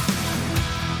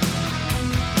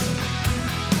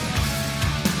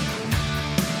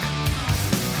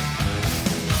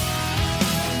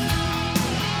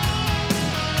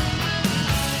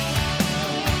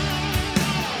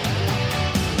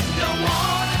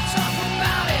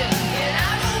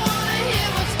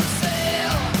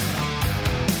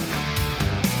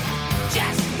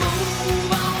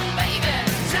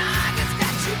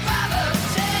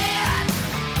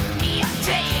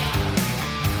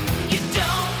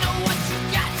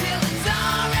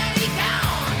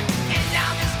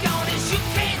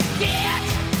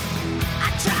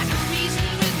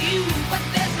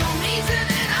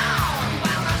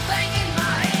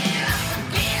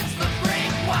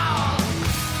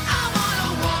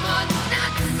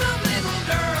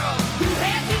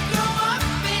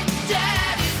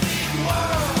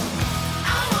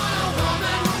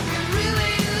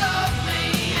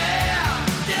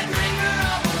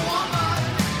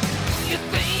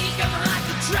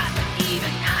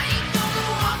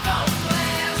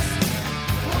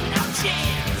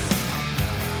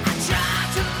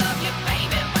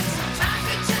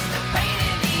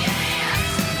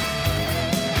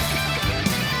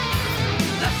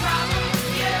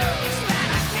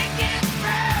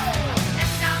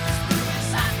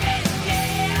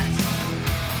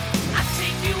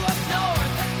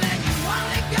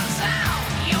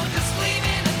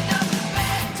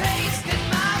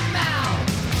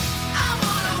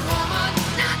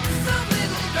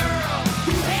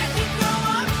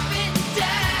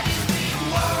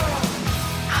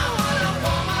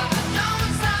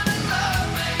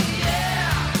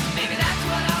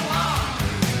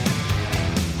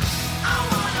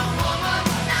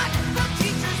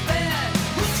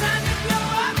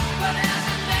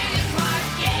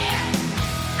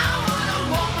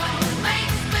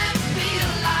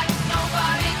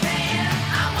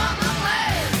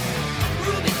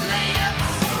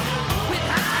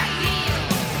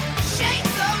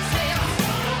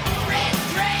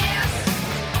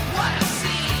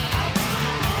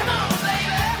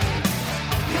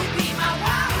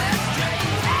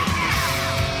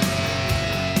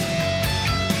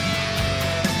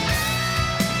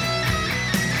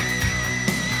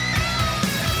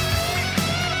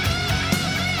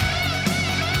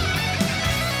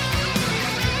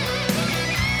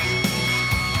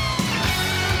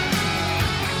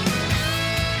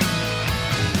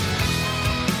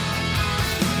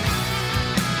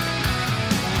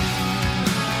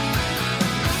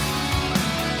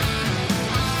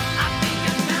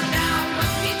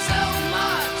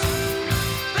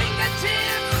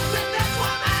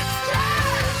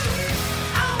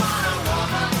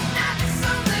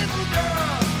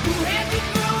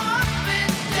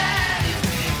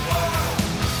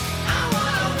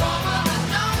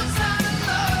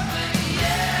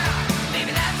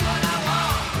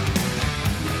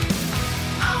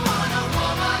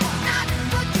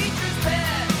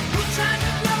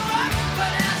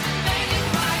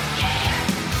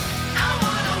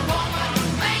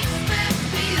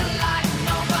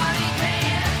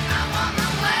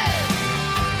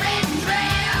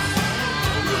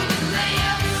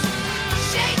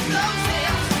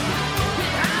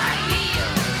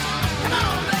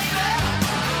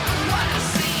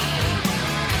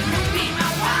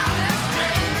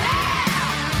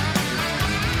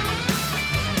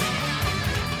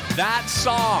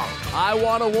 song, I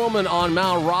Want a Woman on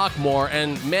Mount Rockmore,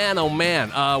 and man, oh man,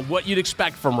 what you'd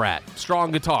expect from RATT.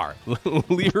 Strong guitar.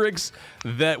 Lyrics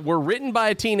that were written by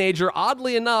a teenager,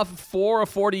 oddly enough, for a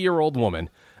 40-year-old woman.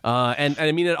 And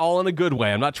I mean it all in a good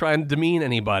way. I'm not trying to demean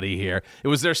anybody here. It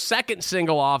was their second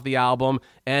single off the album,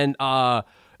 and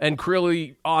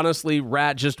clearly, honestly,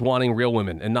 RATT just wanting real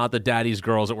women and not the daddy's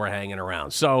girls that were hanging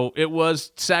around. So it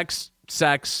was sex,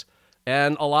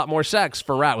 and a lot more sex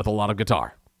for RATT with a lot of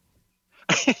guitar.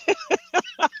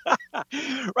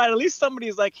 Right, at least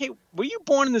somebody's like, hey, were you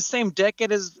born in the same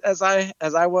decade as I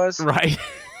was? Right.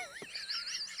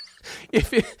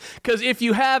 Because if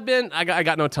you have been, I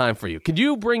got no time for you. Could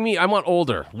you bring me, I want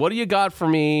older. What do you got for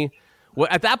me? Well,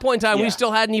 at that point in time, we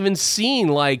still hadn't even seen,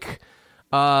 like,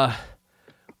 I'm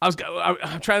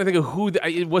trying to think of who,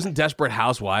 it wasn't Desperate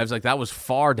Housewives. Like, that was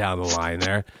far down the line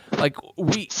there. Like,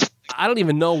 I don't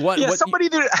even know what. Yeah,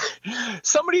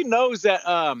 somebody knows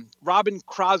that Robin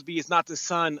Crosby is not the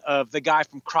son of the guy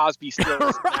from Crosby,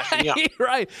 Stills, Nash and Young.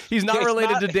 Right. He's not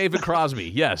related to David Crosby.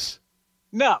 Yes.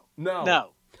 No.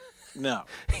 You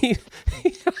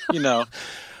know.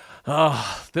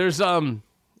 There's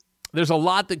a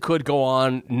lot that could go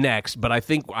on next, but I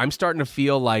think I'm starting to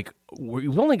feel like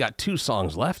we've only got 2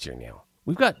 songs left here, Neil.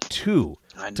 We've got 2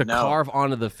 to carve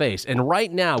onto the face. And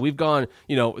right now we've gone,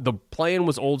 the plan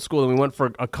was old school, and we went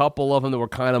for a couple of them that were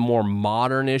kind of more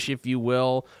modern-ish, if you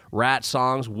will, RATT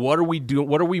songs. What are we doing?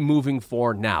 What are we moving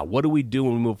for now? What do we do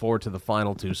when we move forward to the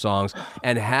final 2 songs?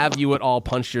 And have you at all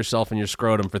punched yourself in your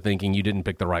scrotum for thinking you didn't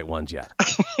pick the right ones yet?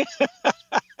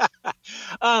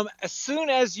 As soon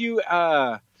as you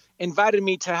invited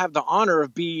me to have the honor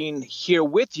of being here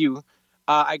with you,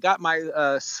 I got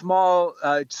my small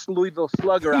Louisville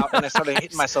Slugger out, and I started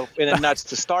hitting myself in the nuts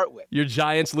to start with. Your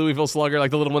Giants Louisville Slugger,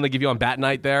 like the little one they give you on bat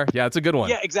night there? Yeah, it's a good one.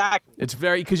 Yeah, exactly. It's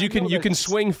very, because you can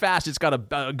swing fast. It's got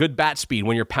a good bat speed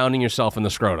when you're pounding yourself in the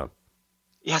scrotum.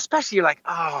 Yeah, especially you're like,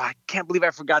 oh, I can't believe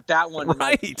I forgot that one.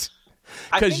 Right.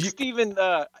 I think Steven...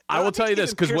 I will tell you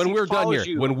this, because when we're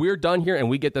done here and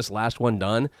we get this last one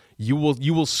done, you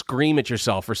will scream at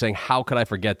yourself for saying, how could I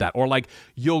forget that? Or like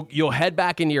you'll head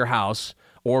back into your house,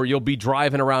 or you'll be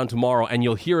driving around tomorrow and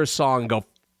you'll hear a song and go,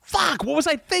 fuck, what was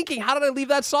I thinking? How did I leave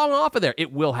that song off of there?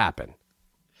 It will happen.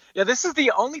 Yeah, this is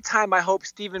the only time I hope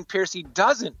Stephen Piercy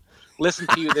doesn't listen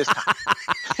to you this time.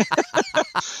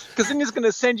 Because then he's going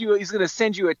to send you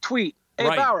a tweet. Hey,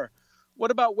 right. Bauer, what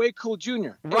about Way Cool Jr.? Hey,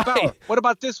 right. Bauer, what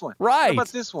about this one? Right. What about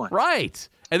this one? Right.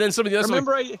 And then some of the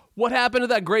others what happened to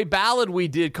that great ballad we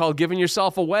did called Giving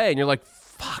Yourself Away? And you're like,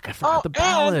 fuck, I forgot the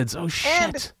ballads.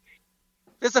 Shit.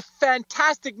 There's a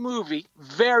fantastic movie,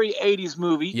 very 80s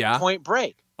movie, Point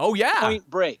Break. Oh, yeah. Point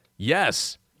Break.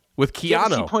 Yes, with Keanu. You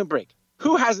haven't seen Point Break.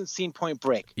 Who hasn't seen Point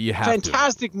Break? You have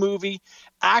Fantastic movie,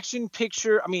 action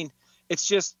picture. I mean, it's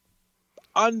just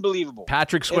unbelievable.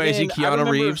 Patrick Swayze, Keanu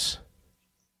Reeves.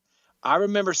 I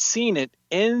remember seeing it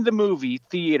in the movie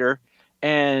theater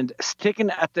and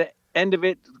sticking at the end of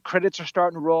it. Credits are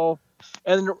starting to roll.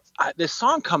 And this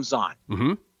song comes on.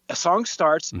 Mm-hmm. A song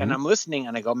starts, and I'm listening,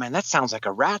 and I go, man, that sounds like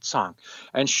a RATT song.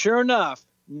 And sure enough,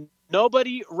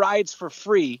 Nobody Rides for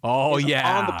Free is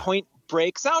on the Point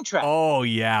Break soundtrack. Oh,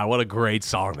 yeah. What a great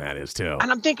song that is, too.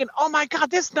 And I'm thinking, oh, my God,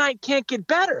 this night can't get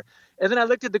better. And then I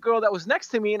looked at the girl that was next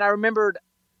to me, and I remembered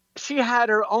she had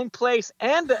her own place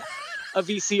and a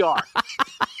VCR.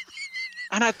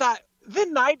 And I thought, the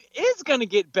night is going to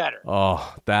get better.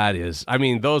 Oh, that is. I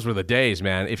mean, those were the days,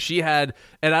 man. If she had,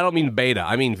 and I don't mean beta,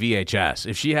 I mean VHS.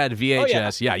 If she had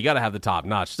VHS, you got to have the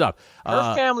top-notch stuff.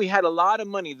 Her family had a lot of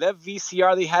money. That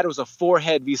VCR they had was a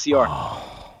 4-head VCR.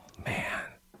 Oh, man.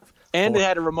 And it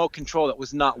had a remote control that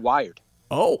was not wired.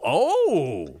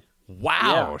 Oh,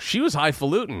 wow. Yeah. She was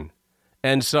highfalutin.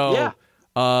 And so,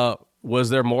 was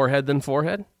there more head than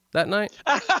forehead that night?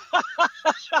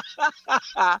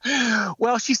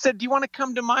 Well, she said, do you want to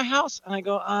come to my house? And I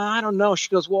go, I don't know. She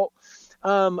goes, well,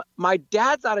 my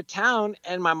dad's out of town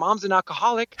and my mom's an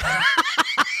alcoholic.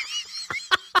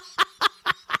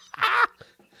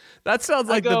 That sounds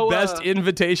like the best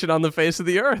invitation on the face of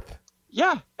the earth.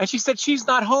 Yeah. And she said she's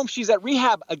not home. She's at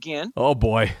rehab again. Oh,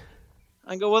 boy.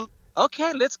 I go, well,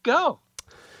 okay, let's go.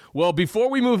 Well, before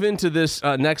we move into this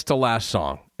next to last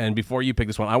song, and before you pick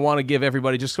this one, I want to give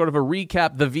everybody just sort of a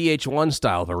recap, the VH1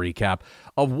 style of a recap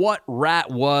of what RATT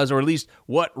was, or at least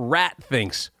what RATT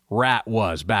thinks RATT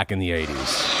was back in the 80s.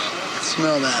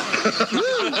 Smell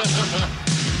that.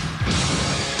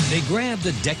 They grabbed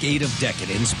a decade of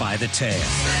decadence by the tail.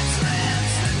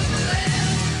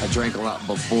 I drank a lot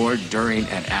before, during,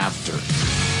 and after.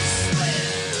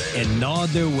 And gnawed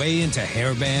their way into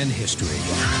hairband history.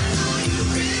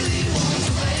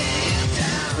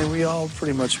 mean, we all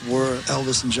pretty much were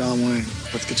Elvis and John Wayne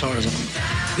with guitars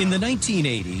on. In the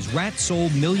 1980s, RATT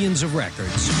sold millions of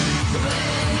records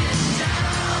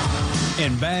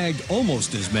and bagged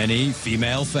almost as many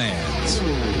female fans.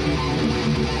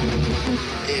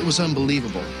 It was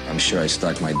unbelievable. I'm sure I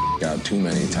stuck my out too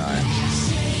many times.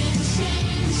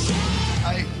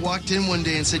 I walked in one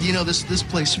day and said, this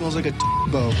place smells like a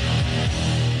boat.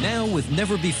 Now with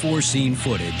never-before-seen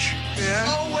footage. Yeah.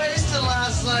 No wasted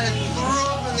last night. Threw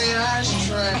up in the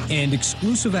ashtray. And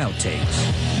exclusive outtakes.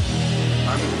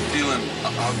 I'm feeling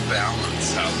off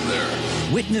balance out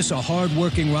there. Witness a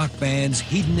hard-working rock band's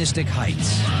hedonistic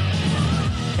heights.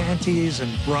 Panties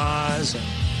and bras and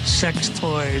sex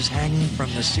toys hanging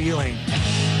from the ceiling.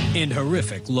 In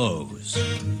horrific lows.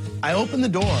 I opened the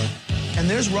door, and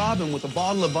there's Robin with a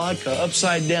bottle of vodka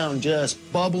upside down, just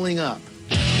bubbling up.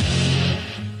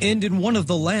 And in one of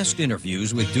the last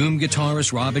interviews with Doom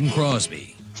guitarist Robin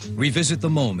Crosby, revisit the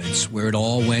moments where it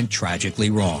all went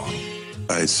tragically wrong.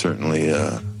 I certainly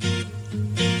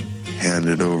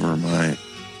handed over my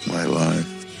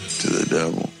life to the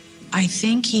devil. I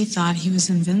think he thought he was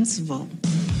invincible.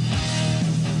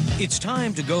 It's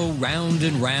time to go round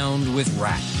and round with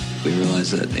RATT. We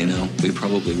realized that, we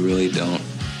probably really don't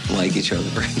like each other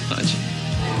very much.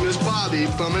 Here's Bobby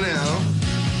bumming out.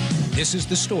 This is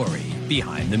the story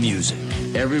behind the music.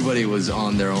 Everybody was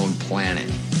on their own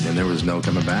planet, and there was no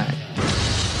coming back.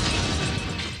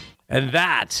 And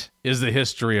that is the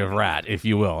history of RATT, if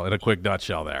you will, in a quick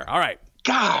nutshell there. All right.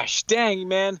 Gosh, dang,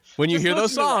 man. When you Just hear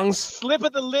those listen to that. songs. Slip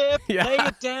of the lip, Yeah. lay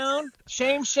it down,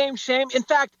 shame, shame, shame. In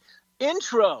fact,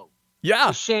 intro. Yeah.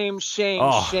 To shame, shame,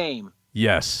 Oh. shame.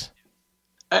 Yes.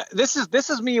 This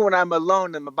is me when I'm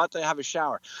alone and I'm about to have a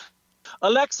shower.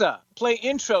 Alexa, play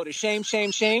intro to Shame,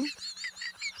 Shame, Shame.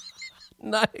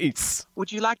 Nice.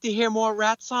 Would you like to hear more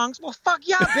RATT songs? Well, fuck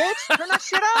yeah, bitch. Turn that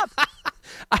shit up.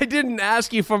 I didn't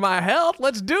ask you for my help.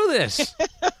 Let's do this.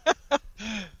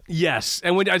 Yes.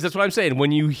 And that's what I'm saying.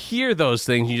 When you hear those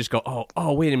things, you just go,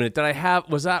 oh, wait a minute.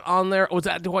 Was that on there?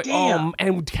 Damn.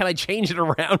 And can I change it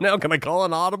around now? Can I call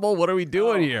an audible? What are we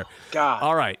doing here? God.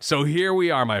 All right. So here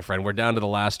we are, my friend. We're down to the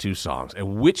last two songs.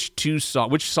 And which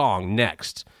song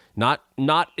next? Not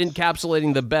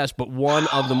encapsulating the best, but one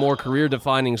of the more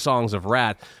career-defining songs of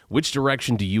RATT. Which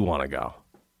direction do you want to go?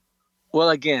 Well,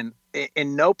 again,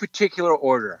 in no particular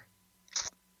order.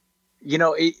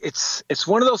 It's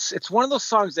one of those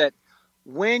songs that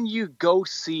when you go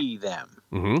see them,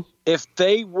 if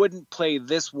they wouldn't play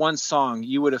this one song,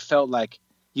 you would have felt like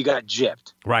you got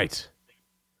gypped. Right.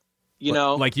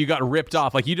 Like you got ripped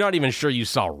off. Like you're not even sure you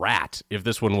saw RATT if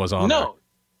this one was on there. No.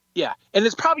 Yeah. And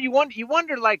it's probably, you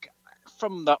wonder, like,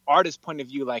 from the artist's point of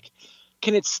view, like,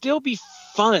 can it still be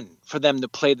fun for them to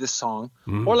play this song?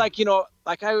 Or like,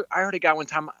 like I heard a guy one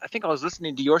time, I think I was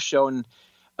listening to your show, and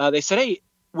they said, hey,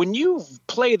 when you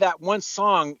play that one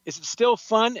song, is it still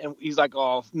fun? And he's like,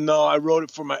 oh, no, I wrote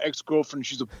it for my ex-girlfriend.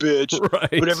 She's a bitch, right.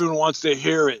 But everyone wants to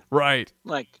hear it. Right.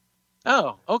 Like,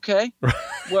 oh, okay.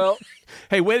 Well,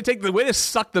 hey, way to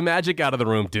suck the magic out of the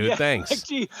room, dude. yeah, Thanks. Like,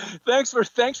 gee, thanks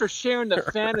for sharing the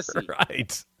fantasy.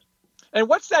 Right. And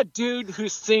what's that dude who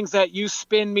sings that "You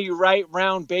spin me right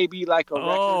round, baby, like a record"?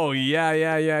 Oh,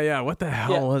 yeah. What the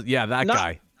hell was? Yeah, that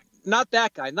guy. Not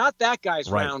that guy. Not that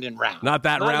guy's right. Round and Round. Not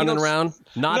that Round and Round.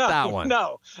 Not that one.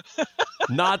 No.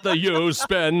 Not the "You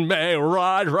spin me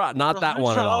right." Not that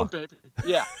one at all. Baby.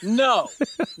 Yeah. No.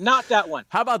 Not that one.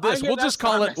 How about this? We'll just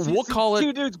call it. We'll call it.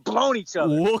 Two dudes blowing each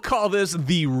other. We'll call this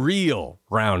the real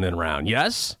Round and Round.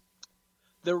 Yes.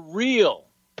 The real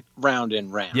Round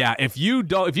and Round. Yeah. If you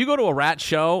go to a RATT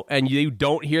show and you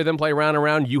don't hear them play Round and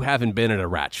Round, you haven't been at a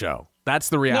RATT show. That's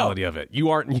the reality of it.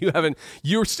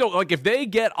 You're still, like, if they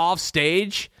get off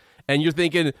stage and you're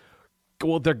thinking,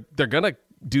 well, they're going to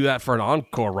do that for an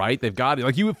encore, right? They've got it.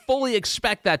 Like, you would fully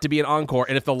expect that to be an encore.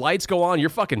 And if the lights go on, you're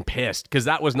fucking pissed because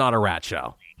that was not a RATT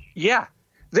show. Yeah.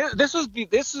 This is,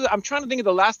 I'm trying to think of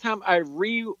the last time I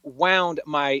rewound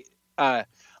my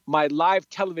live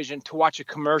television to watch a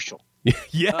commercial.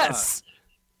 Yes.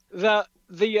 The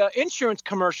insurance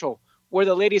commercial where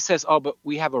the lady says, oh, but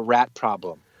we have a rat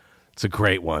problem. It's a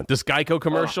great one. This Geico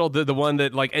commercial, the one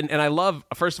that, like, and I love,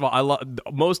 first of all, I love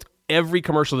most every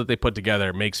commercial that they put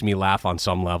together makes me laugh on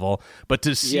some level. But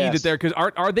to see that they're, because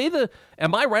are they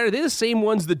am I right? Are they the same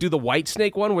ones that do the White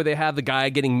Snake one where they have the guy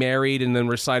getting married and then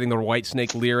reciting the White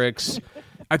Snake lyrics?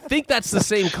 I think that's the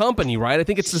same company, right? I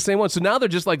think it's the same one. So now they're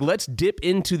just like, let's dip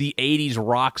into the 80s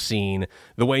rock scene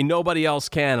the way nobody else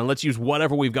can, and let's use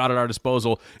whatever we've got at our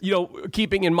disposal,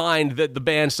 keeping in mind that the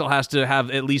band still has to have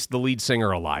at least the lead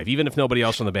singer alive. Even if nobody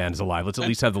else from the band is alive, let's at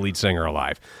least have the lead singer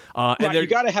alive. Right, and you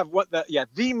got to have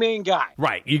the main guy.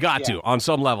 Right, you got to on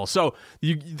some level. So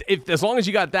as long as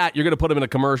you got that, you're going to put them in a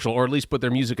commercial, or at least put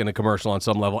their music in a commercial on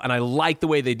some level. And I like the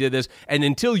way they did this. And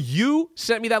until you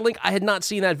sent me that link, I had not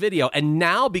seen that video. And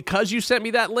now, because you sent me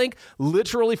that link,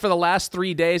 literally for the last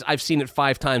 3 days, I've seen it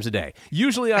 5 times a day.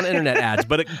 Usually on internet ads,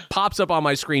 but it pops up on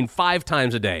my screen 5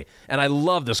 times a day. And I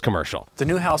love this commercial. The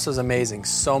new house is amazing.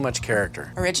 So much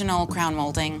character. Original crown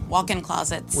molding, walk-in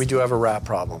closets. We do have a rat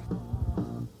problem.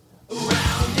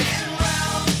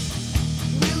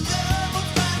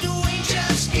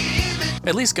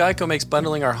 At least Geico makes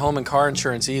bundling our home and car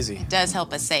insurance easy. It does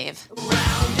help us save.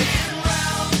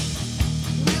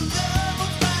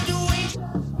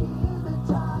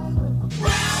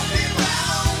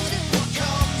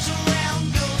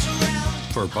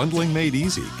 For bundling made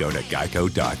easy, go to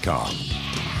geico.com.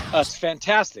 It's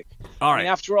fantastic. All right. And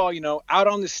after all, out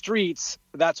on the streets,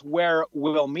 that's where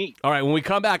we'll meet. All right, when we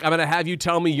come back, I'm going to have you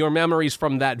tell me your memories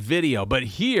from that video. But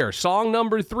here, song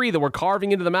number 3 that we're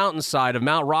carving into the mountainside of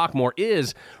Mount Rockmore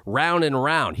is Round and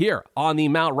Round, here on the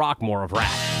Mount Rockmore of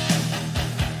RATT.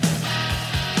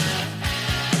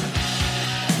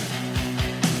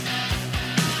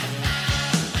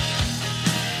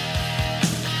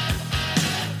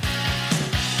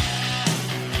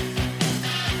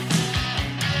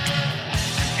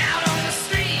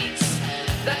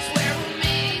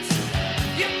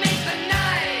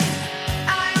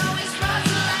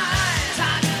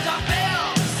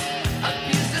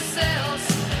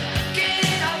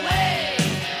 Get away,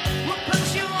 we'll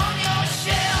put you on your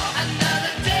shelf.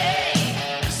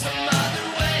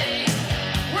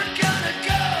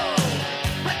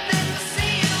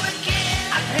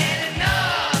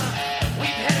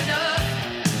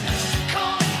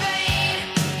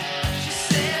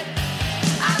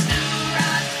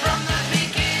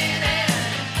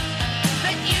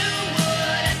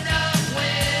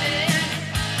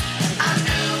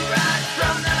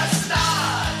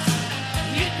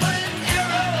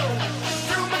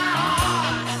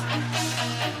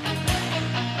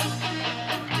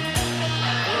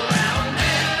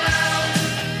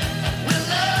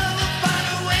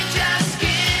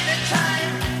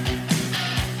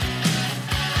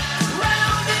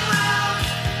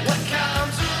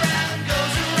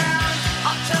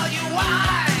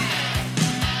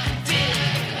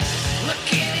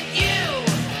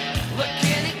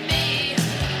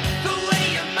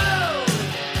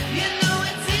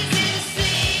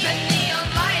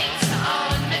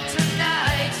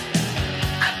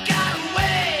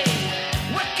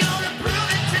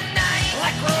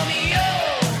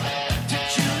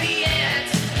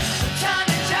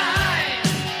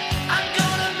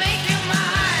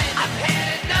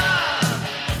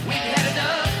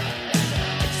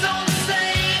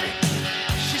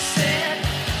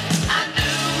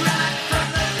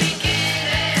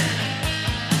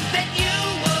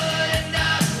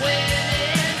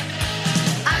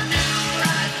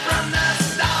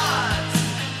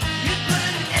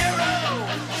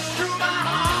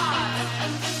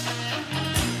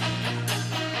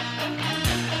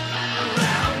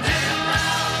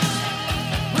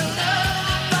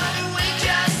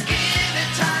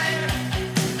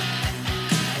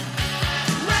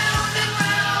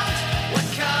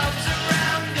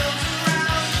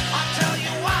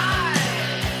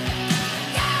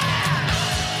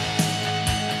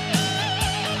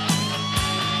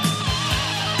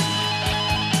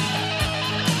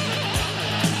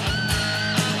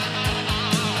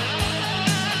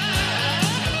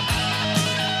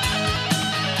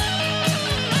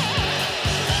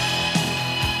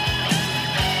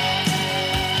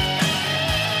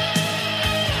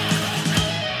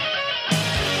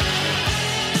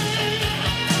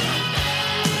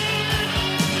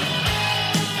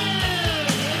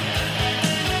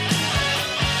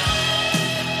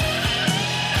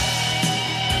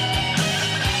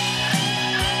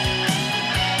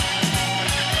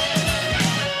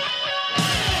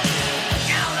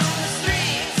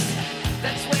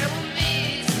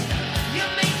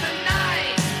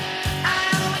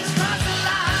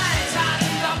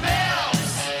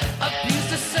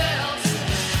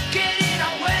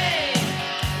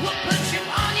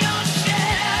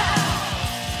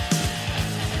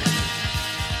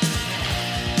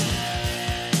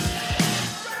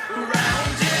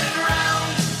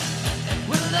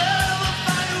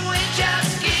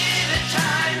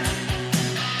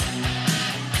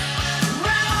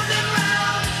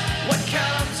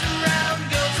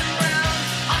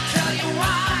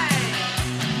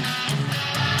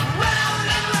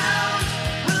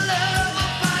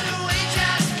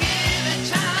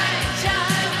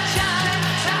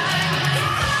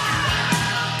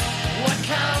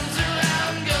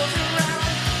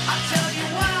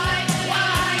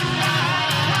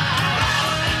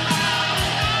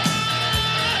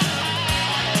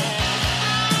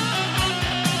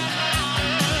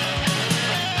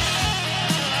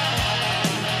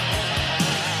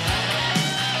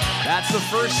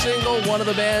 first single, one of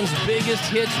the band's biggest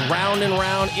hits, Round and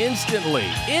Round, instantly.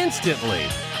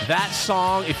 That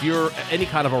song, if you're any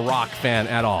kind of a rock fan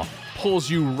at all, pulls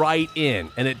you right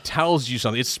in, and it tells you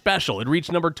something. It's special. It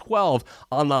reached number 12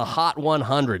 on the Hot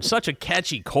 100. Such a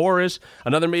catchy chorus,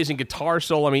 another amazing guitar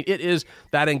solo. I mean, it is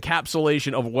that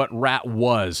encapsulation of what RATT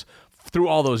was through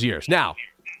all those years. Now,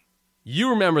 you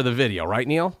remember the video, right,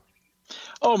 Neil?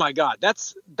 Oh my God,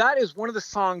 that is one of the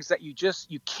songs that you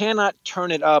cannot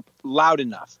turn it up loud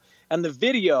enough. And the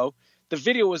video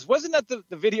wasn't that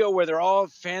the video where they're all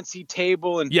fancy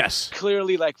table and yes,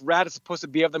 clearly like RATT is supposed to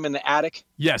be of them in the attic?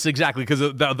 Yes, exactly, because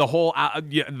the whole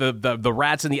the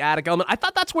rats in the attic element. I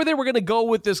thought that's where they were going to go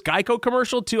with this Geico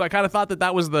commercial too. I kind of thought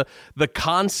that was the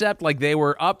concept, like they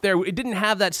were up there. It didn't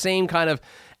have that same kind of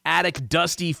attic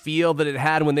dusty feel that it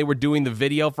had when they were doing the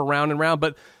video for Round and Round,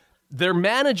 but their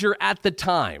manager at the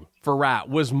time for RATT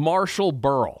was Marshall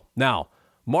Burrell. Now,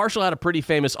 Marshall had a pretty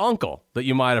famous uncle that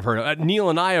you might have heard of. Neil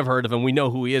and I have heard of him. We know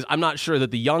who he is. I'm not sure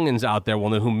that the youngins out there will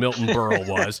know who Milton Berle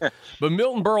was. But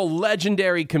Milton Berle,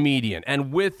 legendary comedian.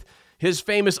 And with his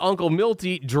famous Uncle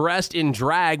Milty dressed in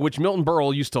drag, which Milton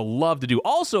Berle used to love to do.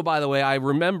 Also, by the way, I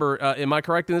remember, am I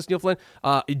correct in this, Neil Flynn?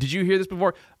 Did you hear this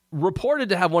before? Reported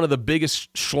to have one of the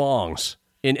biggest schlongs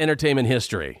in entertainment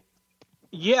history.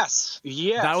 Yes.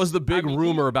 That was the big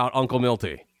rumor about Uncle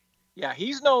Milty. Yeah,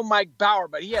 he's no Mike Bauer,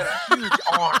 but he had a huge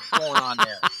arm going on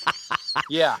there.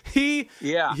 Yeah. He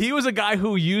was a guy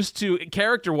who used to,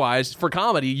 character-wise, for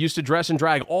comedy, used to dress and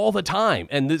drag all the time.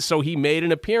 And so he made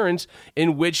an appearance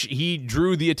in which he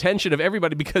drew the attention of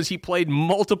everybody because he played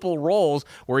multiple roles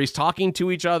where he's talking to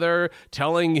each other,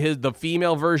 telling the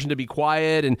female version to be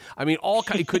quiet, and I mean,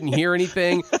 he couldn't hear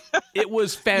anything. It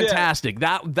was fantastic.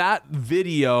 Yeah. That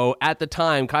video at the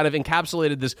time kind of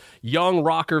encapsulated this young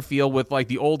rocker feel with like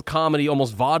the old comedy,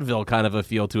 almost vaudeville kind of a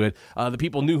feel to it. The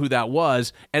people knew who that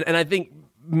was, and I think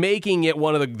making it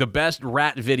one of the best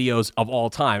RATT videos of all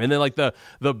time. And then like the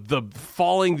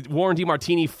falling, Warren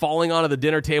DeMartini falling onto the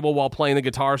dinner table while playing the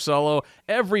guitar solo,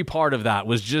 every part of that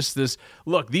was just this,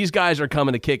 look, these guys are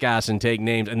coming to kick ass and take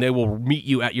names, and they will meet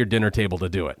you at your dinner table to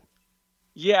do it.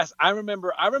 Yes, I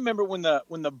remember when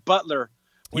the butler,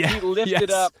 when he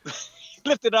lifted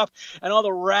up and all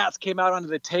the rats came out onto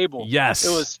the table. Yes.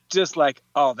 It was just like,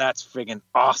 oh, that's friggin'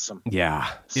 awesome. Yeah.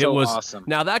 So it was awesome.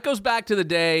 Now that goes back to the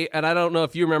day, and I don't know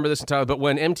if you remember this entirely, but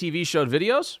when MTV showed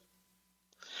videos?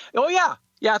 Oh yeah.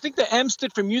 Yeah, I think the M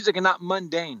stood for music and not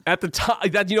mundane. At the time,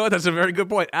 you know what? That's a very good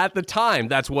point. At the time,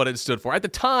 that's what it stood for. At the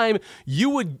time, you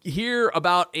would hear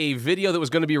about a video that was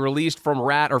going to be released from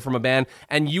RATT or from a band,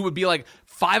 and you would be like,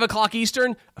 5 o'clock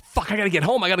Eastern? Fuck, I got to get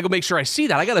home. I got to go make sure I see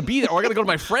that. I got to be there. Or I got to go to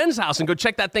my friend's house and go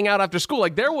check that thing out after school.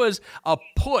 Like, there was a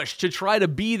push to try to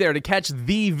be there to catch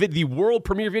the world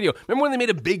premiere video. Remember when they made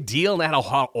a big deal and they had a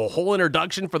whole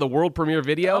introduction for the world premiere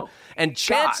video? And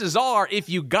chances are, if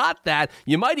you got that,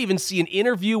 you might even see an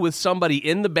interview with somebody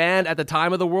in the band at the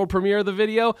time of the world premiere of the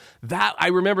video. That I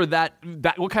remember that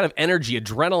what kind of energy,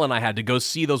 adrenaline I had to go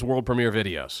see those world premiere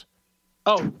videos.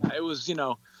 Oh, it was,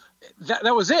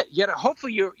 that was it. Yet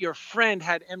hopefully your friend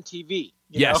had MTV.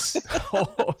 Yes.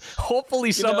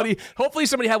 Hopefully somebody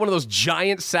had one of those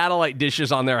giant satellite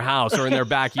dishes on their house or in their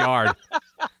backyard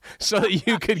so that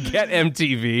you could get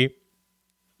MTV.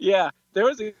 Yeah. There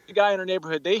was a guy in our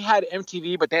neighborhood. They had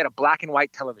MTV, but they had a black and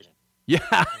white television.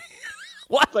 Yeah.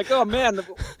 What? It's like, oh man,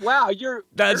 wow, you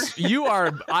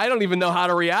are. I don't even know how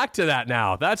to react to that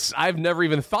now. I've never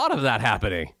even thought of that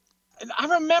happening. And I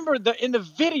remember in the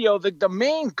video, the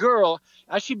main girl,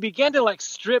 as she began to like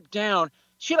strip down,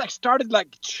 she like started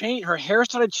like her hair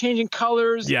started changing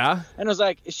colors. Yeah. And I was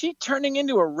like, is she turning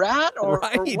into a rat or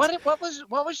right.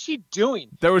 What was she doing?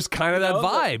 There was kind of that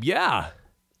vibe. Yeah.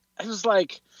 It was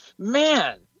like,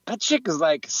 man, that chick is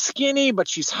like skinny, but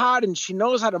she's hot and she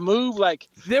knows how to move. Like,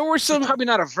 there were some, she's probably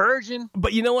not a virgin.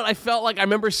 But you know what? I felt like I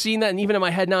remember seeing that, and even in my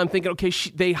head now, I'm thinking, okay,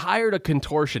 they hired a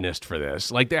contortionist for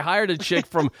this. Like, they hired a chick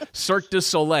from Cirque du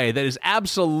Soleil that is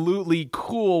absolutely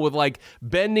cool with like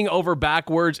bending over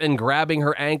backwards and grabbing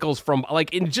her ankles from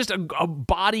like in just a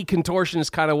body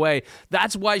contortionist kind of way.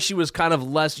 That's why she was kind of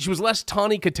less. She was less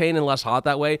Tawny Katane and less hot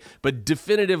that way, but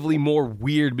definitively more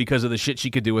weird because of the shit she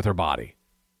could do with her body.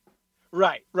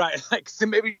 Right. Like, so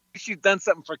maybe she's done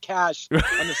something for cash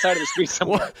on the side of the street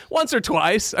somewhere. Once or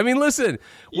twice. I mean, listen,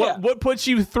 what puts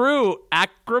you through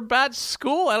acrobat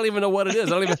school? I don't even know what it is.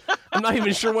 I'm not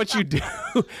even sure what you do.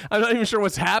 I'm not even sure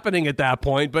what's happening at that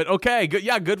point, but okay. Good.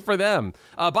 Yeah, good for them.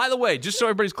 By the way, just so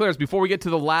everybody's clear, before we get to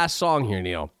the last song here,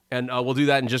 Neil, and we'll do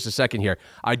that in just a second here,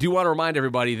 I do want to remind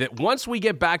everybody that once we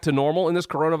get back to normal in this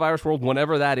coronavirus world,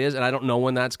 whenever that is, and I don't know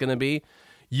when that's going to be,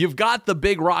 you've got the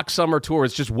big rock summer tour.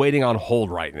 It's just waiting on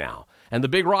hold right now. And the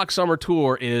Big Rock Summer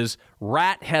Tour is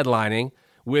RATT headlining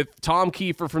with Tom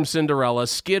Kiefer from Cinderella,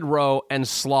 Skid Row, and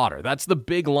Slaughter. That's the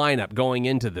big lineup going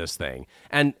into this thing.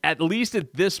 And at least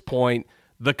at this point,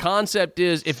 the concept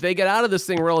is if they get out of this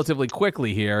thing relatively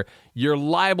quickly here, you're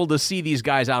liable to see these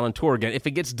guys out on tour again. If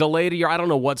it gets delayed a year, I don't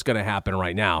know what's going to happen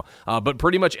right now. But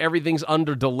pretty much everything's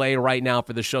under delay right now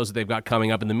for the shows that they've got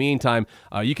coming up. In the meantime,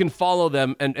 you can follow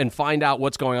them and find out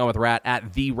what's going on with RATT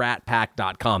at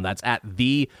therattpack.com. That's at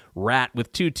TheRatt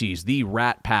with 2 T's,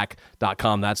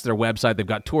 therattpack.com. That's their website. They've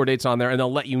got tour dates on there, and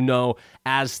they'll let you know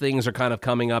as things are kind of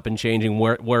coming up and changing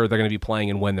where they're going to be playing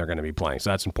and when they're going to be playing. So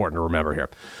that's important to remember here.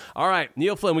 All right,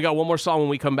 Neil Flynn, we got one more song when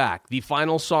we come back. The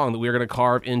final song that we're going to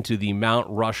carve into the Mount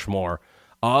Rushmore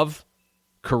of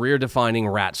career-defining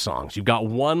RATT songs. You've got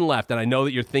one left, and I know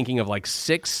that you're thinking of like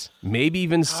 6, maybe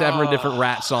even 7 different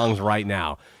RATT songs right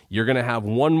now. You're going to have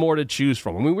one more to choose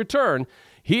from when we return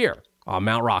here on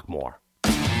Mount Rockmore.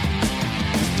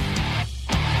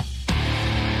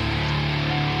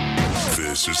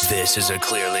 This is a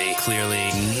clearly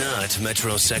not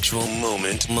metrosexual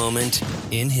moment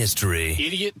in history.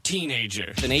 Idiot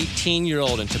teenager. An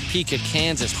 18-year-old in Topeka,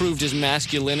 Kansas proved his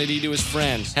masculinity to his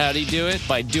friends. How'd he do it?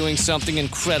 By doing something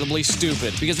incredibly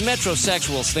stupid. Because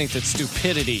metrosexuals think that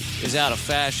stupidity is out of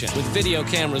fashion. With video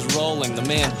cameras rolling, the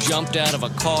man jumped out of a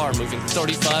car moving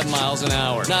 35 miles an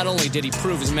hour. Not only did he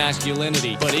prove his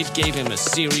masculinity, but it gave him a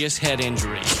serious head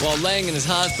injury. While laying in his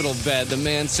hospital bed, the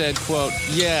man said, quote,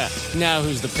 "Yeah, now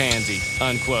who's the pansy?"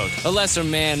 Unquote. A lesser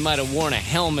man might have worn a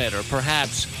helmet or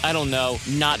perhaps, I don't know,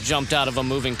 not jumped out of a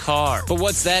moving car. But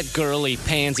what's that girly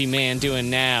pansy man doing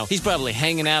now? He's probably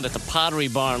hanging out at the Pottery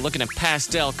Barn looking at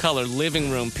pastel-colored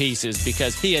living room pieces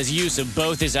because he has use of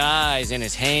both his eyes and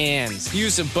his hands.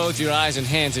 Use of both your eyes and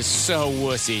hands is so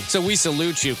wussy. So we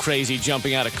salute you, crazy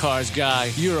jumping out of cars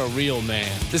guy. You're a real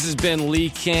man. This has been Lee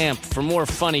Camp. For more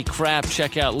funny crap,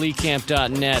 check out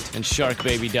leecamp.net and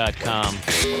sharkbaby.com.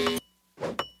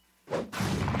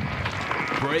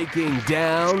 Breaking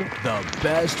down the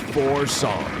best 4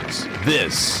 songs.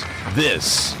 This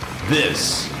is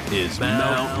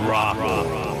Mount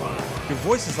Rockmore. Your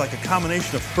voice is like a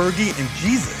combination of Fergie and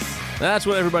Jesus. That's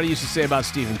what everybody used to say about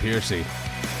Stephen Pearcy.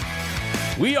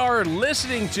 We are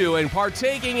listening to and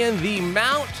partaking in the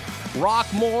Mount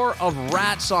Rockmore of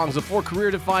RATT songs, the 4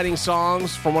 career-defining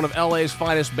songs from one of LA's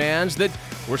finest bands that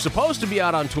we're supposed to be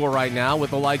out on tour right now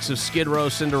with the likes of Skid Row,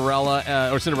 Cinderella's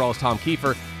Tom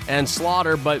Kiefer, and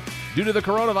Slaughter, but due to the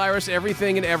coronavirus,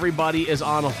 everything and everybody is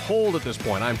on hold at this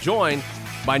point. I'm joined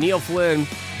by Neil Flynn,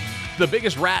 the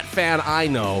biggest RATT fan I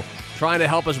know, trying to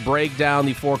help us break down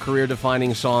the 4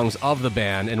 career-defining songs of the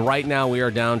band, and right now we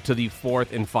are down to the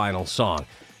 4th and final song.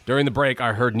 During the break,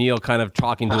 I heard Neil kind of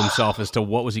talking to himself as to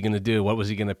what was he going to do, what was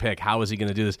he going to pick, how was he going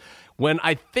to do this, when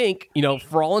I think,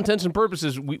 for all intents and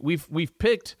purposes, we've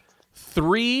picked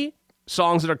 3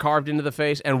 songs that are carved into the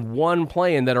face and 1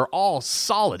 playing that are all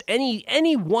solid.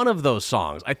 Any one of those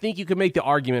songs, I think you could make the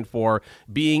argument for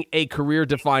being a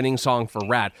career-defining song for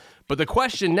RATT. But the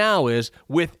question now is,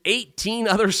 with 18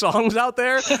 other songs out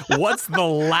there, what's the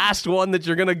last one that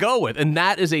you're going to go with? And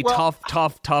that is a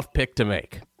tough pick to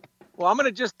make. Well, I'm going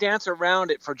to just dance around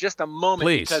it for just a moment.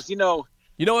 Please. Because, You know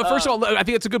what, first of all, I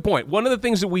think it's a good point. One of the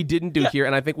things that we didn't do here,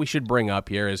 and I think we should bring up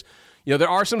here is, there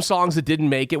are some songs that didn't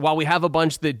make it. While we have a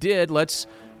bunch that did, let's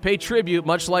pay tribute,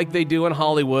 much like they do in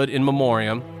Hollywood in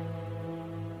memoriam.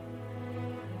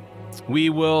 We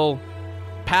will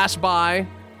pass by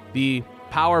the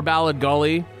power ballad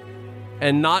gully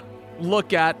and not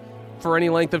look at, for any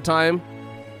length of time,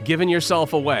 Giving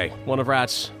Yourself Away, one of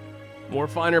RATT's more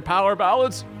finer power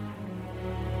ballads.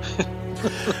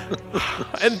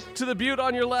 And to the butte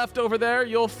on your left over there,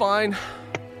 you'll find,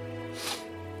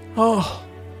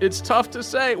 it's tough to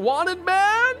say, Wanted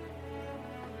Man.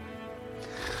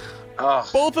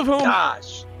 Both of whom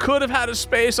could have had a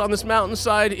space on this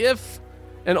mountainside if,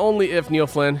 and only if, Neil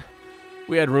Flynn,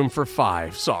 we had room for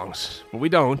 5 songs. But we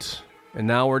don't, and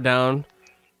now we're down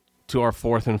to our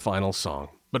 4th and final song.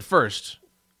 But first,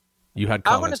 you had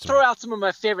comments. I want to throw out some of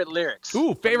my favorite lyrics.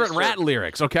 Ooh, favorite RATT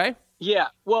lyrics, okay? Yeah,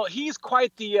 well, he's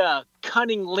quite the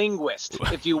cunning linguist,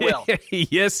 if you will.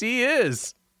 Yes, he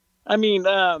is. I mean,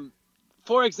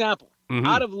 for example,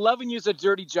 Out of Loving You's a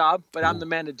dirty job, but I'm the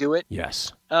man to do it.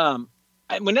 Yes.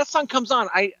 When that song comes on,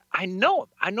 I know it.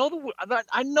 I know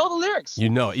the lyrics. You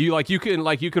know it. You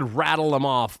could rattle them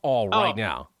off all right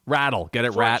now. Rattle, get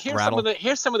it? Rattle.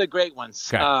 Here's some of the great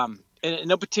ones. Okay. In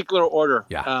no particular order.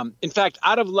 Yeah. In fact,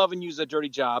 Out of Loving You's a dirty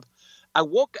job. I'm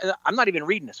not even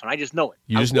reading this one. I just know it.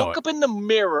 I woke up in the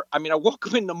mirror. I woke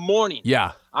up in the morning.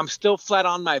 Yeah. I'm still flat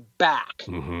on my back.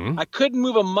 Mm-hmm. I couldn't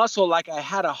move a muscle like I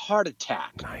had a heart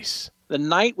attack. Nice. The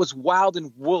night was wild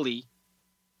and woolly.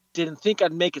 Didn't think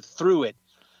I'd make it through it.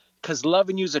 'Cause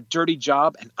loving you's a dirty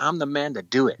job, and I'm the man to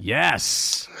do it.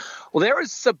 Yes. Well, there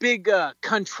was a big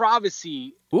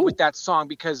controversy with that song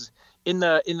because in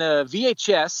the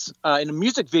VHS, in a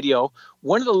music video,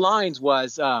 one of the lines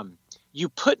was, you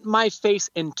put my face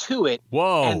into it,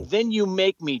 and then you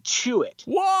make me chew it.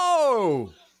 Whoa!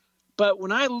 But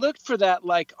when I looked for that,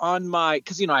 like on my,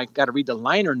 because, I got to read the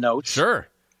liner notes. Sure.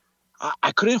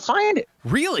 I couldn't find it.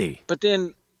 Really? But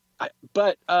then,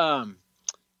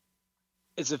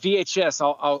 it's a VHS.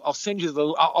 I'll send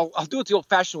you I'll do it the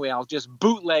old-fashioned way. I'll just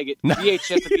bootleg it,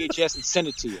 VHS to VHS, and send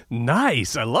it to you.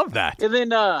 Nice. I love that. And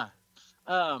then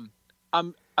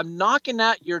I'm knocking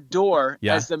at your door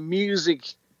as the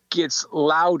music gets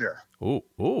louder.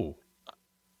 Ooh.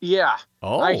 Yeah.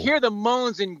 Oh. I hear the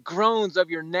moans and groans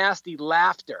of your nasty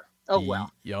laughter. Oh,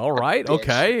 well. Yeah, all right.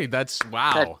 Okay. That's,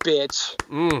 wow. That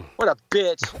bitch. What a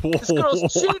bitch. This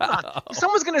girl's cheating on.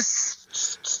 Someone's going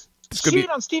to cheat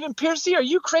on Stephen Piercy? Are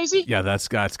you crazy? Yeah, that's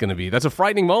a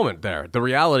frightening moment there. The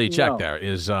reality check there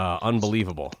is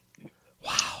unbelievable.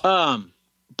 Wow.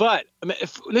 But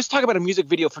let's talk about a music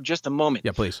video for just a moment.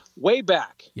 Yeah, please. Way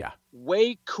back. Yeah.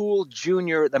 Way Cool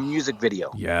Jr., the music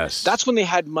video. Yes. That's when they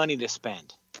had money to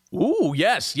spend. Ooh,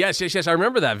 yes. I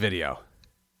remember that video.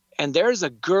 And there's a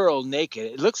girl naked.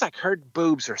 It looks like her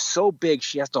boobs are so big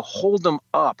she has to hold them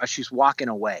up as she's walking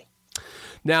away.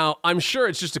 Now, I'm sure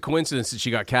it's just a coincidence that she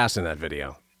got cast in that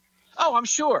video. Oh, I'm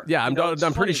sure. Yeah,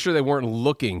 I'm pretty sure they weren't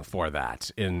looking for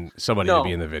that in somebody to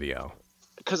be in the video.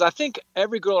 Because I think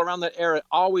every girl around that era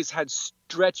always had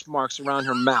stretch marks around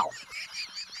her mouth.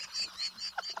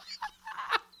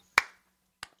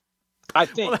 I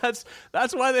think. Well,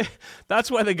 that's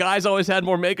why the guys always had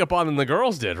more makeup on than the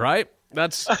girls did, right?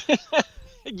 That's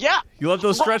yeah. You let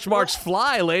those stretch marks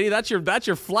fly, lady. That's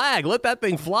your flag. Let that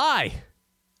thing fly.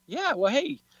 Yeah, well,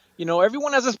 hey,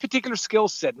 everyone has this particular skill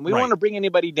set, and we don't want to bring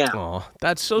anybody down. Oh,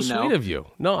 that's so sweet of you.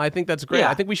 No, I think that's great.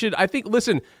 Yeah.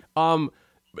 Listen,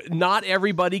 not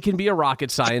everybody can be a rocket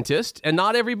scientist, and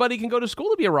not everybody can go to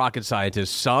school to be a rocket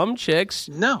scientist. Some chicks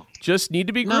just need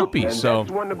to be groupies. And so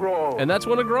that's one to grow on. And that's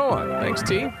one to grow on. Thanks,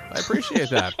 T. I appreciate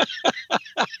that.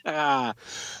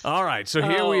 All right, so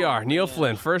here we are. Neil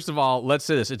Flynn, first of all, let's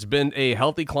say this. It's been a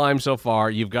healthy climb so far.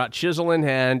 You've got Chisel in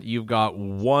hand. You've got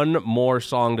one more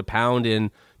song to pound in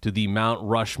to the Mount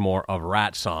Rushmore of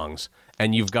RATT songs.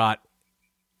 And you've got,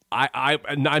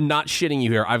 I'm not shitting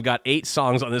you here, I've got 8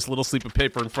 songs on this little slip of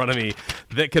paper in front of me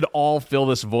that could all fill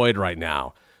this void right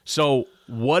now. So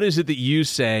what is it that you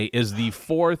say is the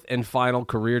 4th and final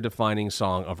career-defining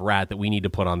song of RATT that we need to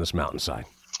put on this mountainside?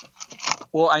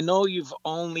 Well, I know you've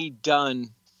only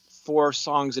done 4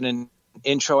 songs in an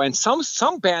intro, and some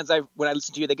bands, when I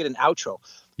listen to you, they get an outro.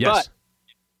 Yes.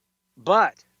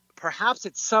 But perhaps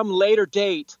at some later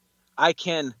date, I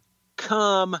can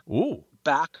come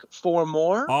back for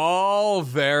more. Oh,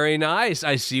 very nice.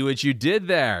 I see what you did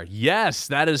there. Yes,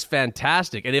 that is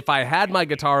fantastic. And if I had my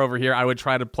guitar over here, I would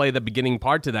try to play the beginning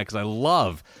part to that because I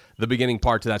love the beginning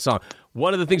part to that song.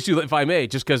 One of the things, too, if I may,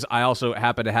 just because I also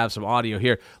happen to have some audio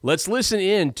here, let's listen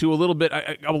in to a little bit.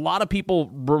 A lot of people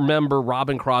remember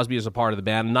Robin Crosby as a part of the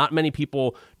band. Not many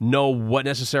people know what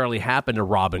necessarily happened to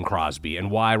Robin Crosby and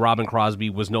why Robin Crosby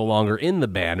was no longer in the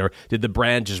band, or did the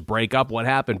band just break up? What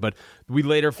happened? But we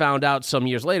later found out some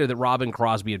years later that Robin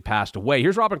Crosby had passed away.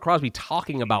 Here's Robin Crosby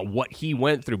talking about what he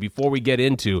went through before we get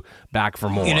into Back for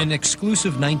More. In an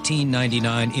exclusive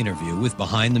 1999 interview with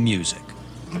Behind the Music,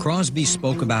 Crosby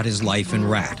spoke about his life in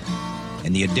RATT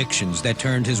and the addictions that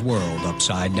turned his world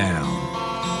upside down.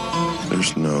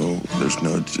 There's no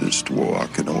just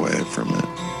walking away from it.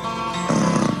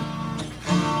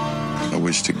 I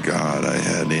wish to God I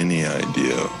had any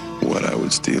idea what I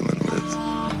was dealing with.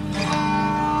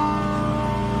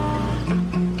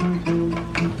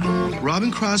 Robin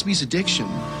Crosby's addiction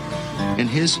and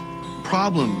his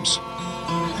problems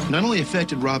not only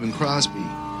affected Robin Crosby,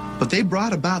 but they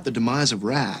brought about the demise of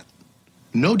RATT.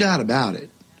 No doubt about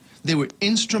it. They were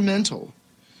instrumental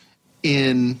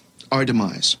in our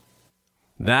demise.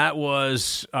 That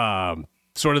was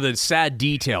sort of the sad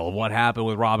detail of what happened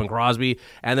with Robin Crosby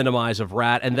and the demise of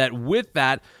RATT, and that with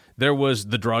that, there was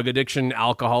the drug addiction,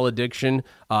 alcohol addiction,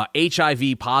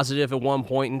 HIV positive at one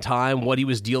point in time, what he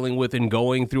was dealing with and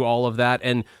going through all of that.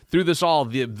 And through this all,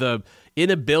 the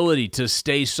inability to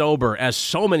stay sober, as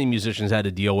so many musicians had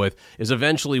to deal with, is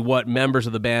eventually what members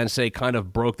of the band say kind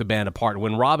of broke the band apart.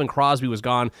 When Robin Crosby was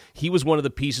gone, he was one of the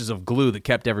pieces of glue that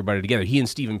kept everybody together. He and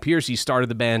Stephen Piercy started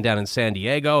the band down in San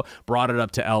Diego, brought it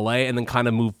up to LA, and then kind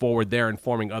of moved forward there and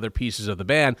forming other pieces of the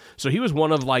band. So he was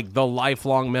one of like the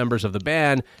lifelong members of the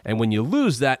band, and when you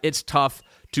lose that, it's tough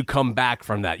to come back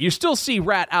from that. You still see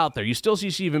RATT out there. You still see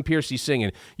Stephen Pearcy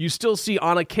singing. You still see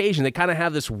on occasion they kind of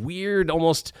have this weird,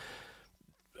 almost,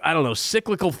 I don't know,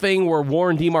 cyclical thing where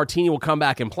Warren DeMartini will come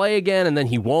back and play again, and then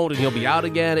he won't, and he'll be out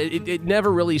again. It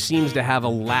never really seems to have a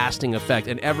lasting effect,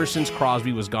 and ever since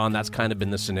Crosby was gone, that's kind of been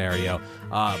the scenario.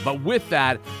 But with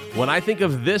that, when I think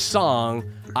of this song,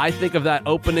 I think of that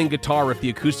opening guitar riff, the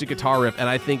acoustic guitar riff, and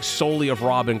I think solely of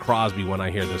Robin Crosby when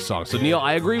I hear this song. So, Neil,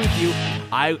 I agree with you.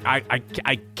 I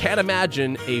can't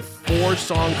imagine a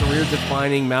 4-song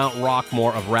career-defining Mount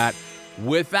Rockmore of RATT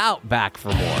without Back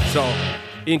for More. So,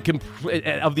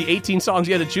 of the 18 songs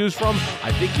you had to choose from,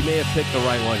 I think you may have picked the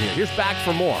right one here. Here's Back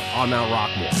for More on Mount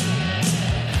Rockmore.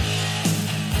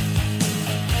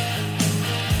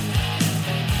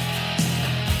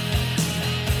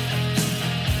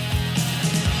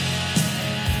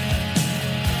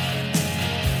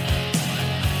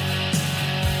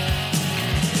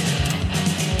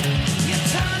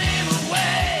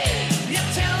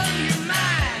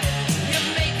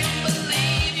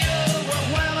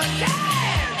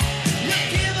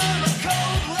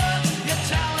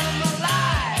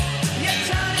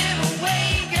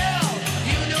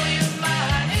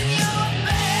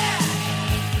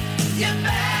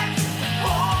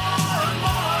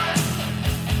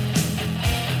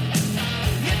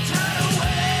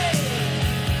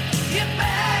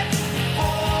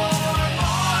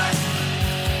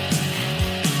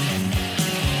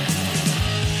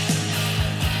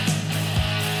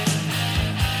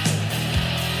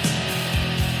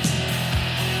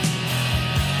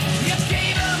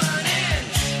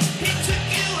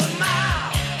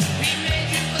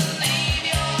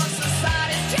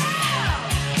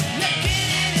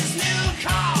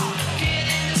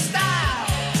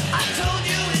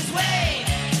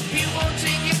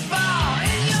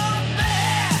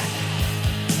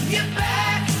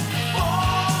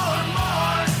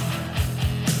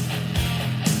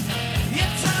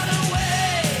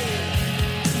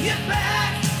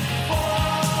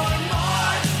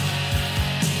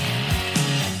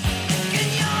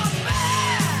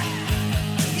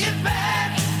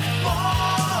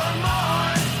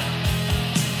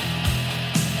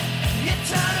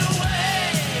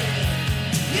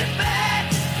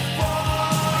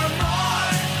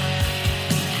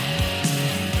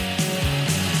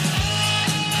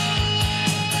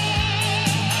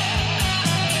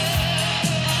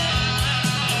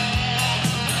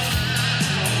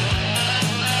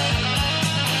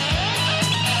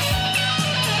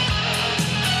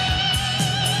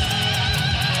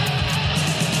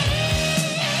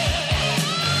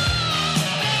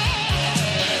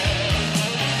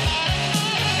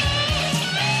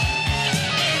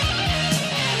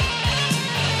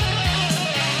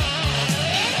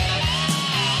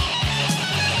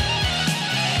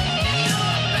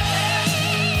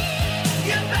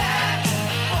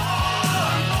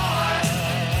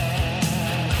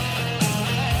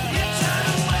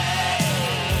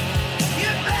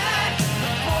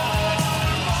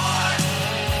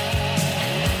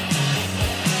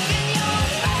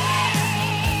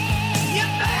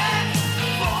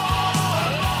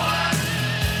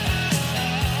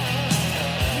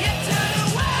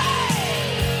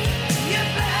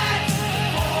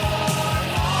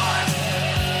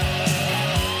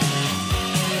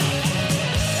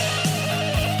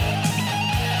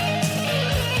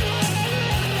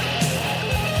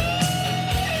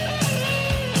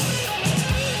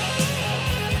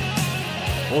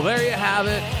 Well, there you have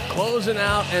it. Closing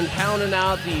out and pounding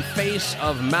out the face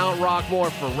of Mount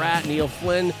Rockmore for RATT, Neil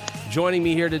Flynn. Joining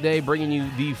me here today, bringing you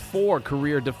the 4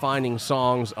 career-defining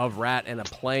songs of RATT and a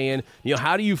play-in. Neil,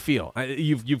 how do you feel?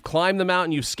 You've climbed the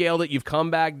mountain, you've scaled it, you've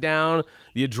come back down.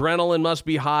 The adrenaline must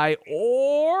be high.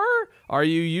 Or are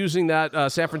you using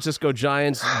that San Francisco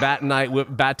Giants bat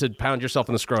to pound yourself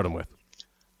in the scrotum with?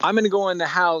 I'm going to go in the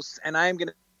house, and I am going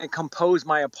to compose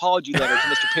my apology letter to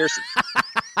Mr. Pearson.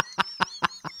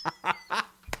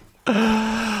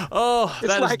 Oh,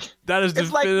 that is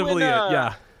definitively like when, it.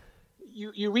 Yeah.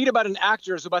 You read about an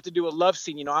actor who's about to do a love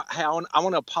scene. You know, I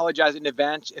want to apologize in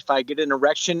advance if I get an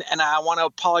erection, and I want to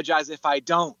apologize if I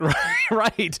don't.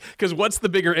 Right. Because what's the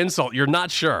bigger insult? You're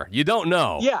not sure. You don't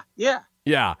know. Yeah.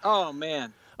 Yeah. Oh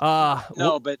man.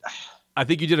 But I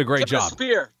think you did a great job.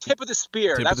 Tip of the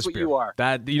spear. That's what you are.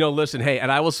 Listen, hey,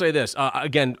 and I will say this.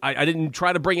 Again, I didn't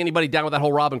try to bring anybody down with that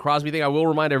whole Robin Crosby thing. I will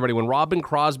remind everybody, when Robin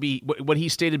Crosby, what he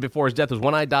stated before his death was,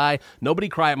 when I die, nobody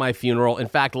cry at my funeral. In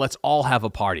fact, let's all have a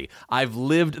party. I've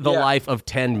lived the life of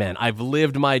 10 men. I've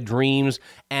lived my dreams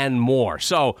and more.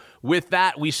 So with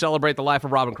that, we celebrate the life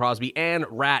of Robin Crosby and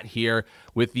RATT here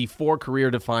with the 4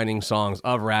 career-defining songs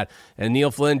of RATT. And Neil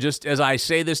Flynn, just as I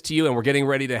say this to you and we're getting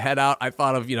ready to head out, I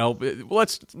thought of,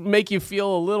 let's make you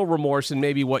feel a little remorse in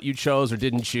maybe what you chose or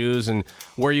didn't choose and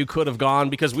where you could have gone,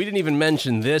 because we didn't even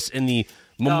mention this in the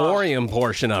memoriam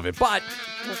portion of it. But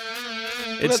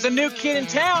there's a new kid in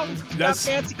town. Got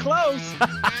fancy clothes.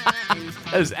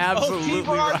 That is absolutely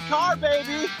right. Car,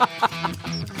 baby.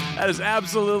 That is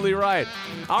absolutely right.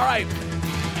 All right.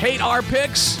 Hate our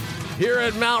picks here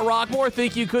at Mount Rockmore?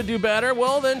 Think you could do better?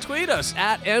 Well, then tweet us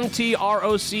at MTROCKMORE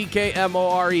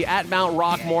at Mount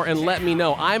Rockmore and let me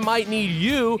know. I might need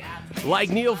you, like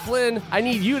Neil Flynn, I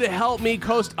need you to help me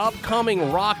coast upcoming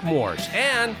Rockmores.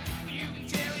 And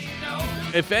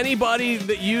if anybody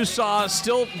that you saw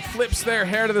still flips their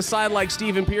hair to the side like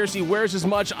Stephen Piercy, wears as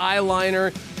much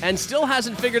eyeliner, and still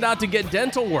hasn't figured out to get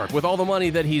dental work with all the money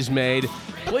that he's made,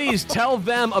 please tell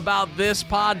them about this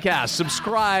podcast.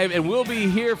 Subscribe, and we'll be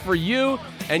here for you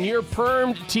and your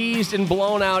permed, teased, and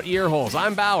blown out ear holes.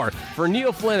 I'm Bauer. For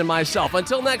Neil Flynn and myself,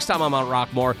 until next time I'm on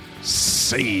Rockmore,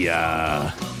 see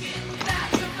ya.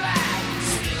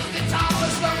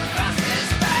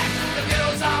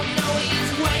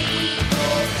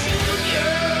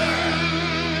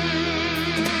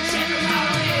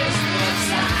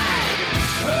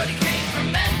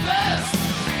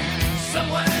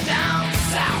 Somewhere down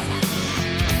south,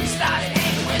 we started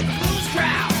hanging with the blues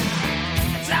crowd.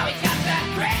 That's how we got that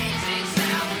crazy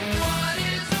sound. What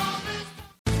is all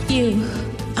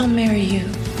this? I'll marry you.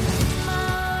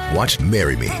 Watch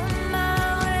Marry Me.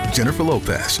 Jennifer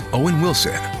Lopez, Owen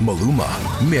Wilson, Maluma,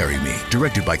 Marry Me.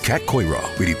 Directed by Kat Coiro.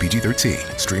 Rated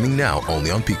PG-13. Streaming now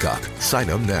only on Peacock. Sign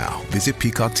up now. Visit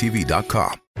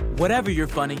PeacockTV.com. Whatever you're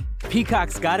funny,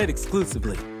 Peacock's got it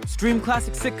exclusively. Stream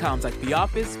classic sitcoms like The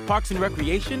Office, Parks and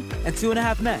Recreation, and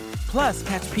 2.5 Men. Plus,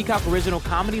 catch Peacock original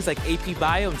comedies like AP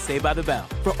Bio and Saved by the Bell.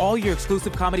 For all your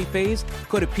exclusive comedy faves,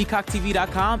 go to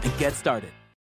PeacockTV.com and get started.